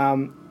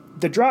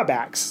 The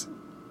drawbacks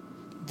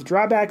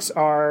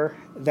are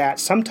that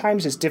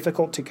sometimes it's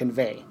difficult to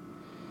convey,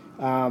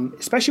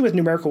 especially with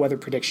numerical weather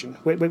prediction.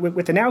 With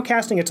the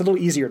nowcasting, it's a little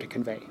easier to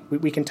convey.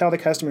 We can tell the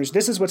customers,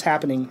 this is what's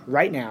happening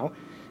right now,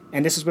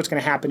 and this is what's going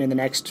to happen in the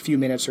next few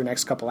minutes or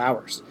next couple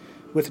hours.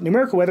 With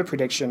numerical weather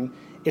prediction,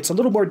 it's a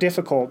little more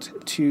difficult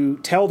to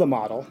tell the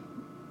model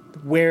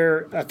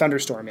where a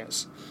thunderstorm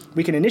is.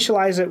 We can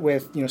initialize it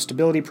with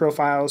stability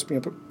profiles,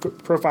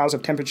 profiles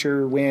of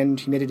temperature,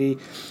 wind, humidity,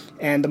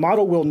 and the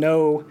model will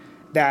know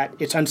that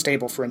it's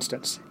unstable, for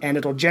instance, and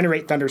it'll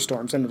generate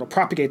thunderstorms, and it'll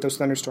propagate those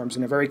thunderstorms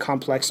in a very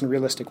complex and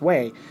realistic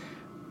way.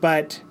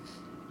 But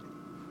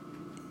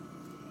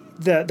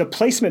the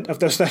placement of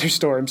those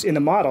thunderstorms in the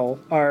model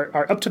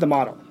are up to the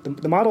model.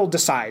 The model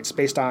decides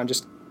based on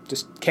just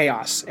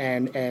chaos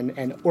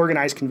and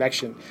organized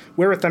convection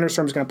where a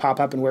thunderstorm is going to pop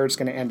up and where it's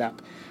going to end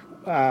up.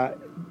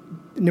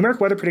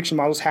 Numerical weather prediction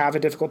models have a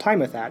difficult time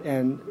with that,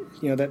 and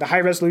the high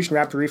resolution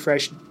rapid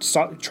refresh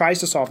tries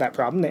to solve that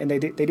problem, and they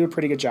do a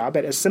pretty good job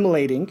at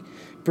assimilating,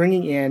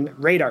 bringing in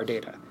radar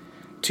data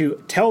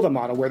to tell the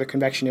model where the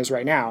convection is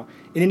right now.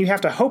 And then you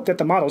have to hope that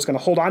the model is going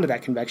to hold on to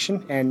that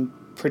convection and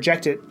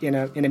project it in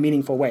a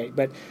meaningful way.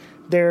 But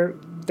there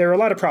are a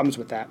lot of problems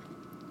with that.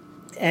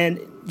 And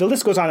the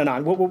list goes on and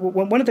on.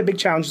 One of the big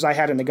challenges I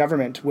had in the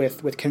government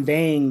with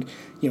conveying,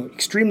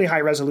 extremely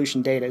high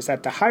resolution data is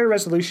that the higher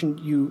resolution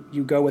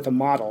you go with a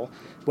model,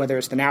 whether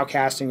it's the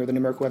nowcasting or the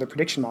numerical weather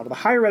prediction model, the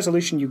higher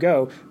resolution you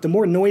go, the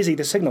more noisy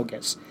the signal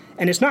gets.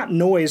 And it's not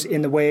noise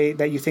in the way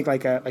that you think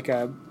like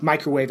a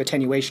microwave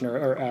attenuation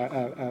or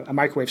a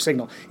microwave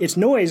signal. It's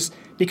noise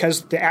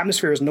because the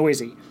atmosphere is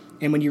noisy.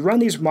 And when you run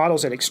these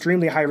models at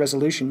extremely high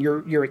resolution,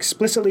 you're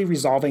explicitly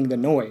resolving the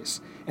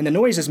noise. And the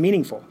noise is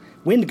meaningful.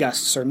 Wind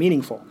gusts are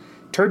meaningful.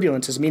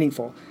 Turbulence is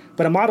meaningful.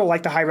 But a model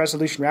like the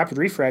high-resolution rapid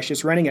refresh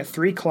is running at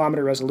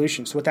 3-kilometer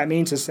resolution. So what that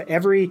means is that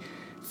every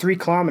 3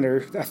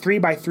 kilometer, a 3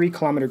 by 3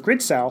 kilometer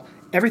grid cell,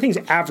 everything's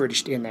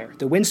averaged in there.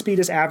 The wind speed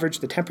is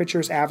averaged, the temperature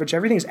is averaged,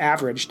 everything's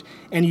averaged,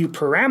 and you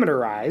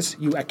parameterize,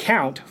 you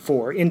account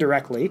for,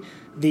 indirectly,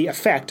 the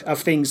effect of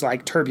things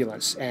like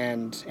turbulence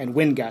and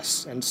wind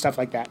gusts and stuff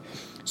like that.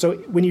 So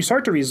when you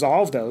start to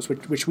resolve those,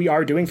 which we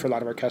are doing for a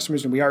lot of our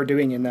customers, and we are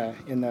doing in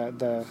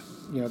the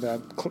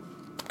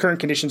current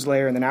conditions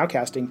layer and the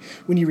nowcasting,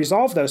 when you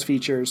resolve those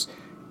features,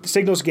 the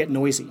signals get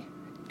noisy.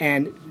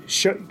 And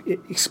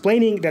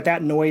explaining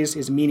that noise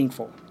is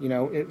meaningful.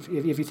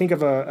 If you think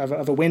of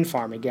a wind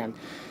farm again,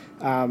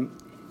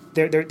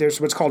 there's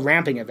what's called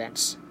ramping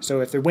events. So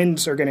if the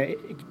winds are going to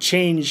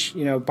change,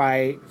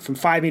 from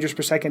 5 meters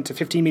per second to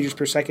 15 meters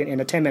per second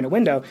in a 10-minute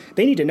window,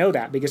 they need to know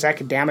that because that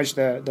could damage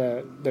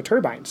the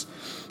turbines.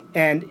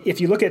 And if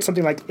you look at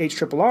something like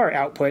HRRR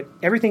output,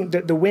 everything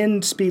the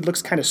wind speed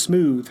looks kind of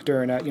smooth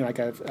during a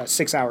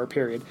 6-hour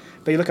period.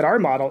 But you look at our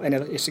model and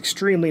it's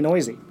extremely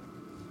noisy.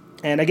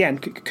 And again,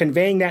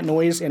 conveying that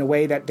noise in a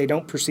way that they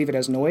don't perceive it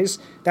as noise,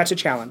 that's a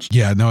challenge.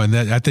 Yeah, no, and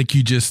I think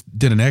you just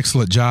did an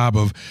excellent job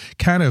of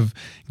kind of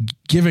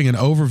giving an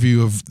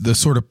overview of the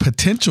sort of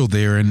potential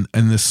there in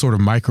this sort of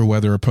micro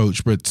weather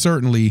approach, but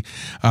certainly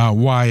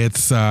why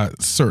it's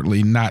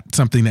certainly not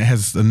something that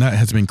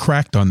has been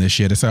cracked on this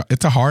yet.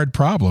 It's a hard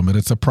problem, and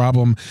it's a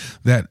problem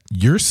that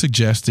you're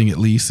suggesting at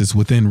least is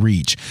within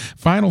reach.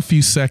 Final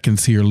few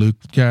seconds here, Luke.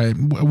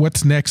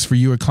 What's next for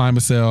you at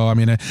Climacell? I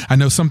mean, I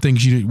know some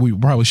things we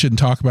probably shouldn't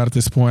talk about at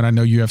this point. I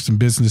know you have some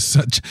business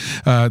such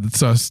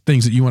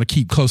things that you want to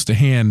keep close to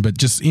hand, but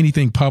just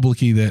anything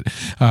publicly that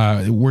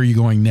where are you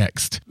going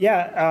next?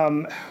 Yeah,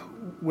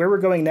 where we're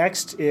going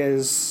next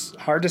is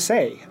hard to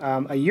say.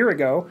 A year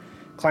ago,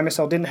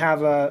 Climacell didn't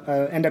have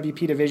a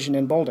NWP division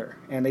in Boulder,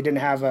 and they didn't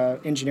have an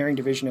engineering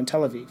division in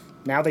Tel Aviv.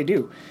 Now they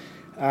do.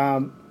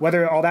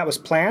 Whether all that was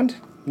planned,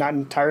 not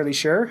entirely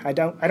sure. I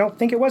don't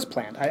think it was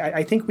planned.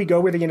 I think we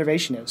go where the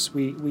innovation is.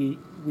 We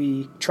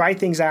try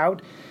things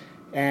out,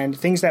 and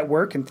things that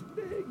work and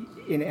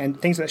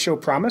things that show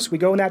promise, we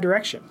go in that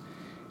direction.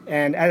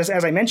 And as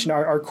I mentioned,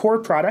 our core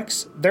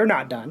products, they're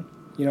not done.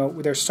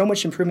 There's so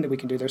much improvement that we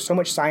can do. There's so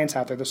much science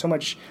out there. There's so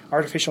much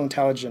artificial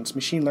intelligence,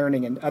 machine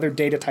learning, and other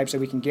data types that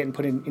we can get and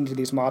put into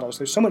these models.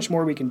 There's so much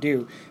more we can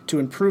do to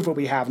improve what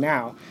we have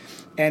now.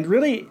 And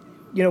really,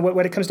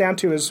 what it comes down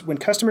to is when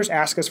customers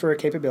ask us for a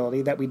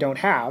capability that we don't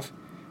have,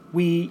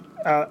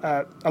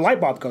 a light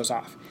bulb goes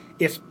off.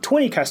 If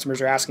 20 customers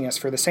are asking us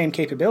for the same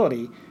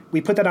capability, we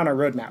put that on our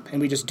roadmap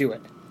and we just do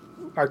it.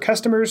 Our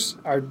customers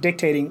are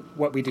dictating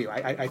what we do.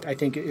 I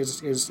think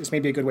is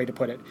maybe a good way to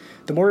put it.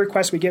 The more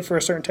requests we get for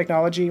a certain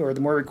technology, or the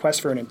more requests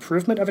for an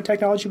improvement of a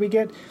technology we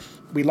get,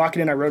 we lock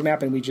it in our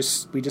roadmap and we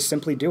just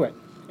simply do it.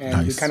 And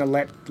nice. We kind of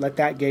let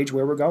that gauge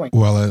where we're going.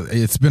 Well,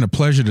 it's been a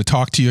pleasure to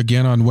talk to you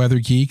again on Weather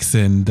Geeks.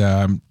 And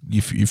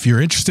if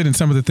you're interested in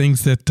some of the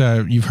things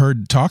that you've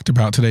heard talked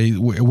about today,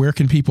 where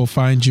can people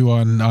find you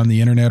on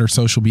the internet or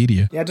social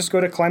media? Yeah, just go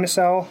to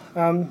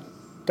Climacell.com.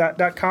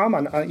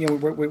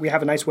 We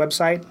have a nice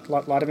website, a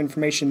lot of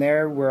information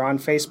there. We're on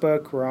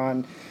Facebook. We're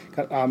on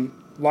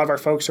a lot of our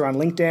folks are on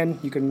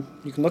LinkedIn. You can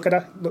look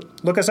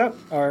us up.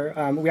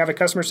 We have a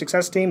customer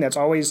success team that's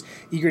always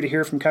eager to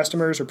hear from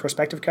customers or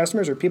prospective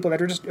customers or people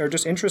that are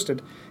just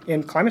interested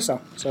in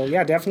Climacell. So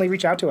yeah, definitely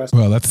reach out to us.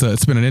 Well,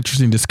 it's been an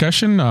interesting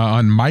discussion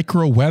on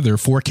micro weather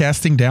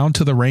forecasting down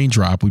to the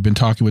raindrop. We've been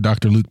talking with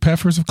Dr. Luke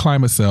Peffers of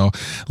Climacell.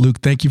 Luke,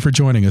 thank you for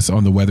joining us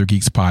on the Weather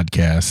Geeks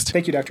podcast.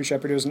 Thank you, Dr.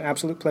 Shepard. It was an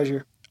absolute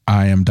pleasure.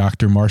 I am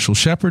Dr. Marshall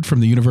Shepard from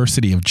the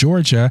University of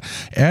Georgia.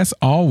 As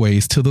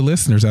always, to the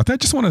listeners out there, I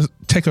just want to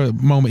take a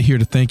moment here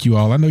to thank you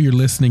all. I know you're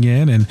listening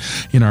in, and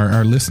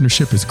our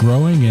listenership is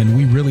growing, and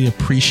we really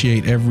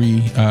appreciate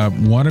every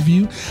one of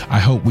you. I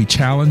hope we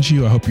challenge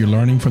you. I hope you're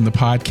learning from the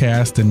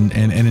podcast and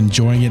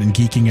enjoying it and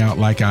geeking out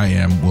like I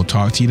am. We'll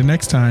talk to you the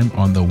next time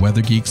on the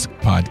Weather Geeks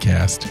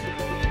podcast.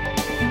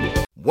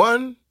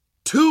 1,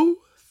 2,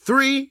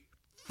 3,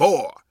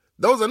 4.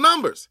 Those are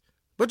numbers,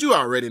 but you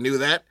already knew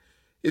that.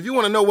 If you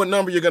want to know what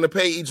number you're going to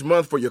pay each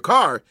month for your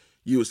car,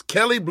 use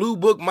Kelley Blue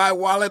Book My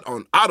Wallet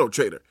on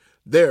AutoTrader.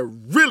 They're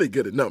really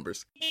good at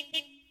numbers.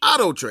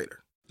 AutoTrader.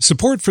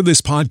 Support for this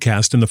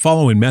podcast and the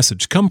following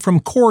message come from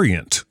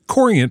Corient.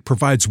 Corient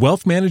provides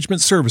wealth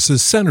management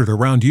services centered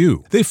around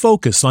you. They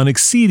focus on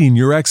exceeding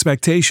your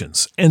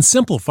expectations and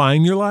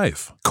simplifying your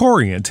life.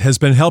 Corient has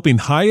been helping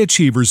high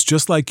achievers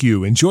just like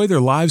you enjoy their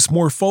lives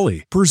more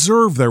fully,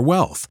 preserve their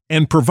wealth,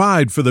 and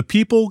provide for the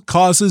people,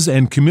 causes,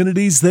 and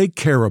communities they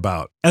care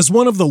about. As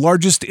one of the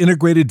largest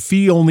integrated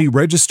fee-only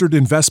registered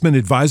investment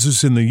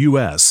advisors in the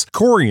U.S.,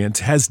 Corient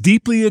has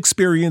deeply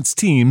experienced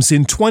teams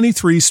in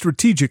 23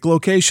 strategic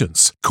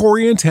locations.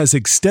 Corient has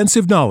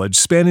extensive knowledge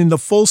spanning the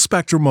full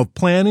spectrum of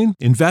planning,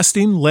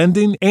 investing,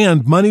 lending,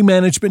 and money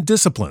management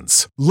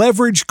disciplines.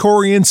 Leverage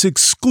Corient's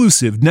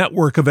exclusive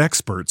network of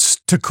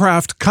experts to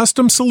craft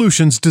custom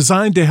solutions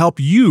designed to help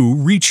you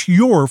reach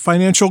your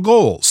financial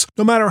goals,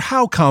 no matter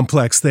how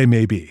complex they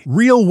may be.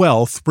 Real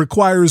wealth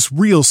requires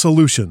real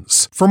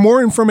solutions. For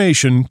more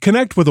information,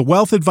 connect with a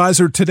wealth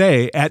advisor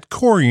today at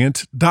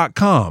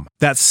Corient.com.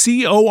 That's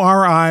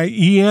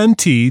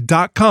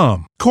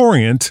Corient.com.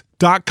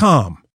 Corient.com.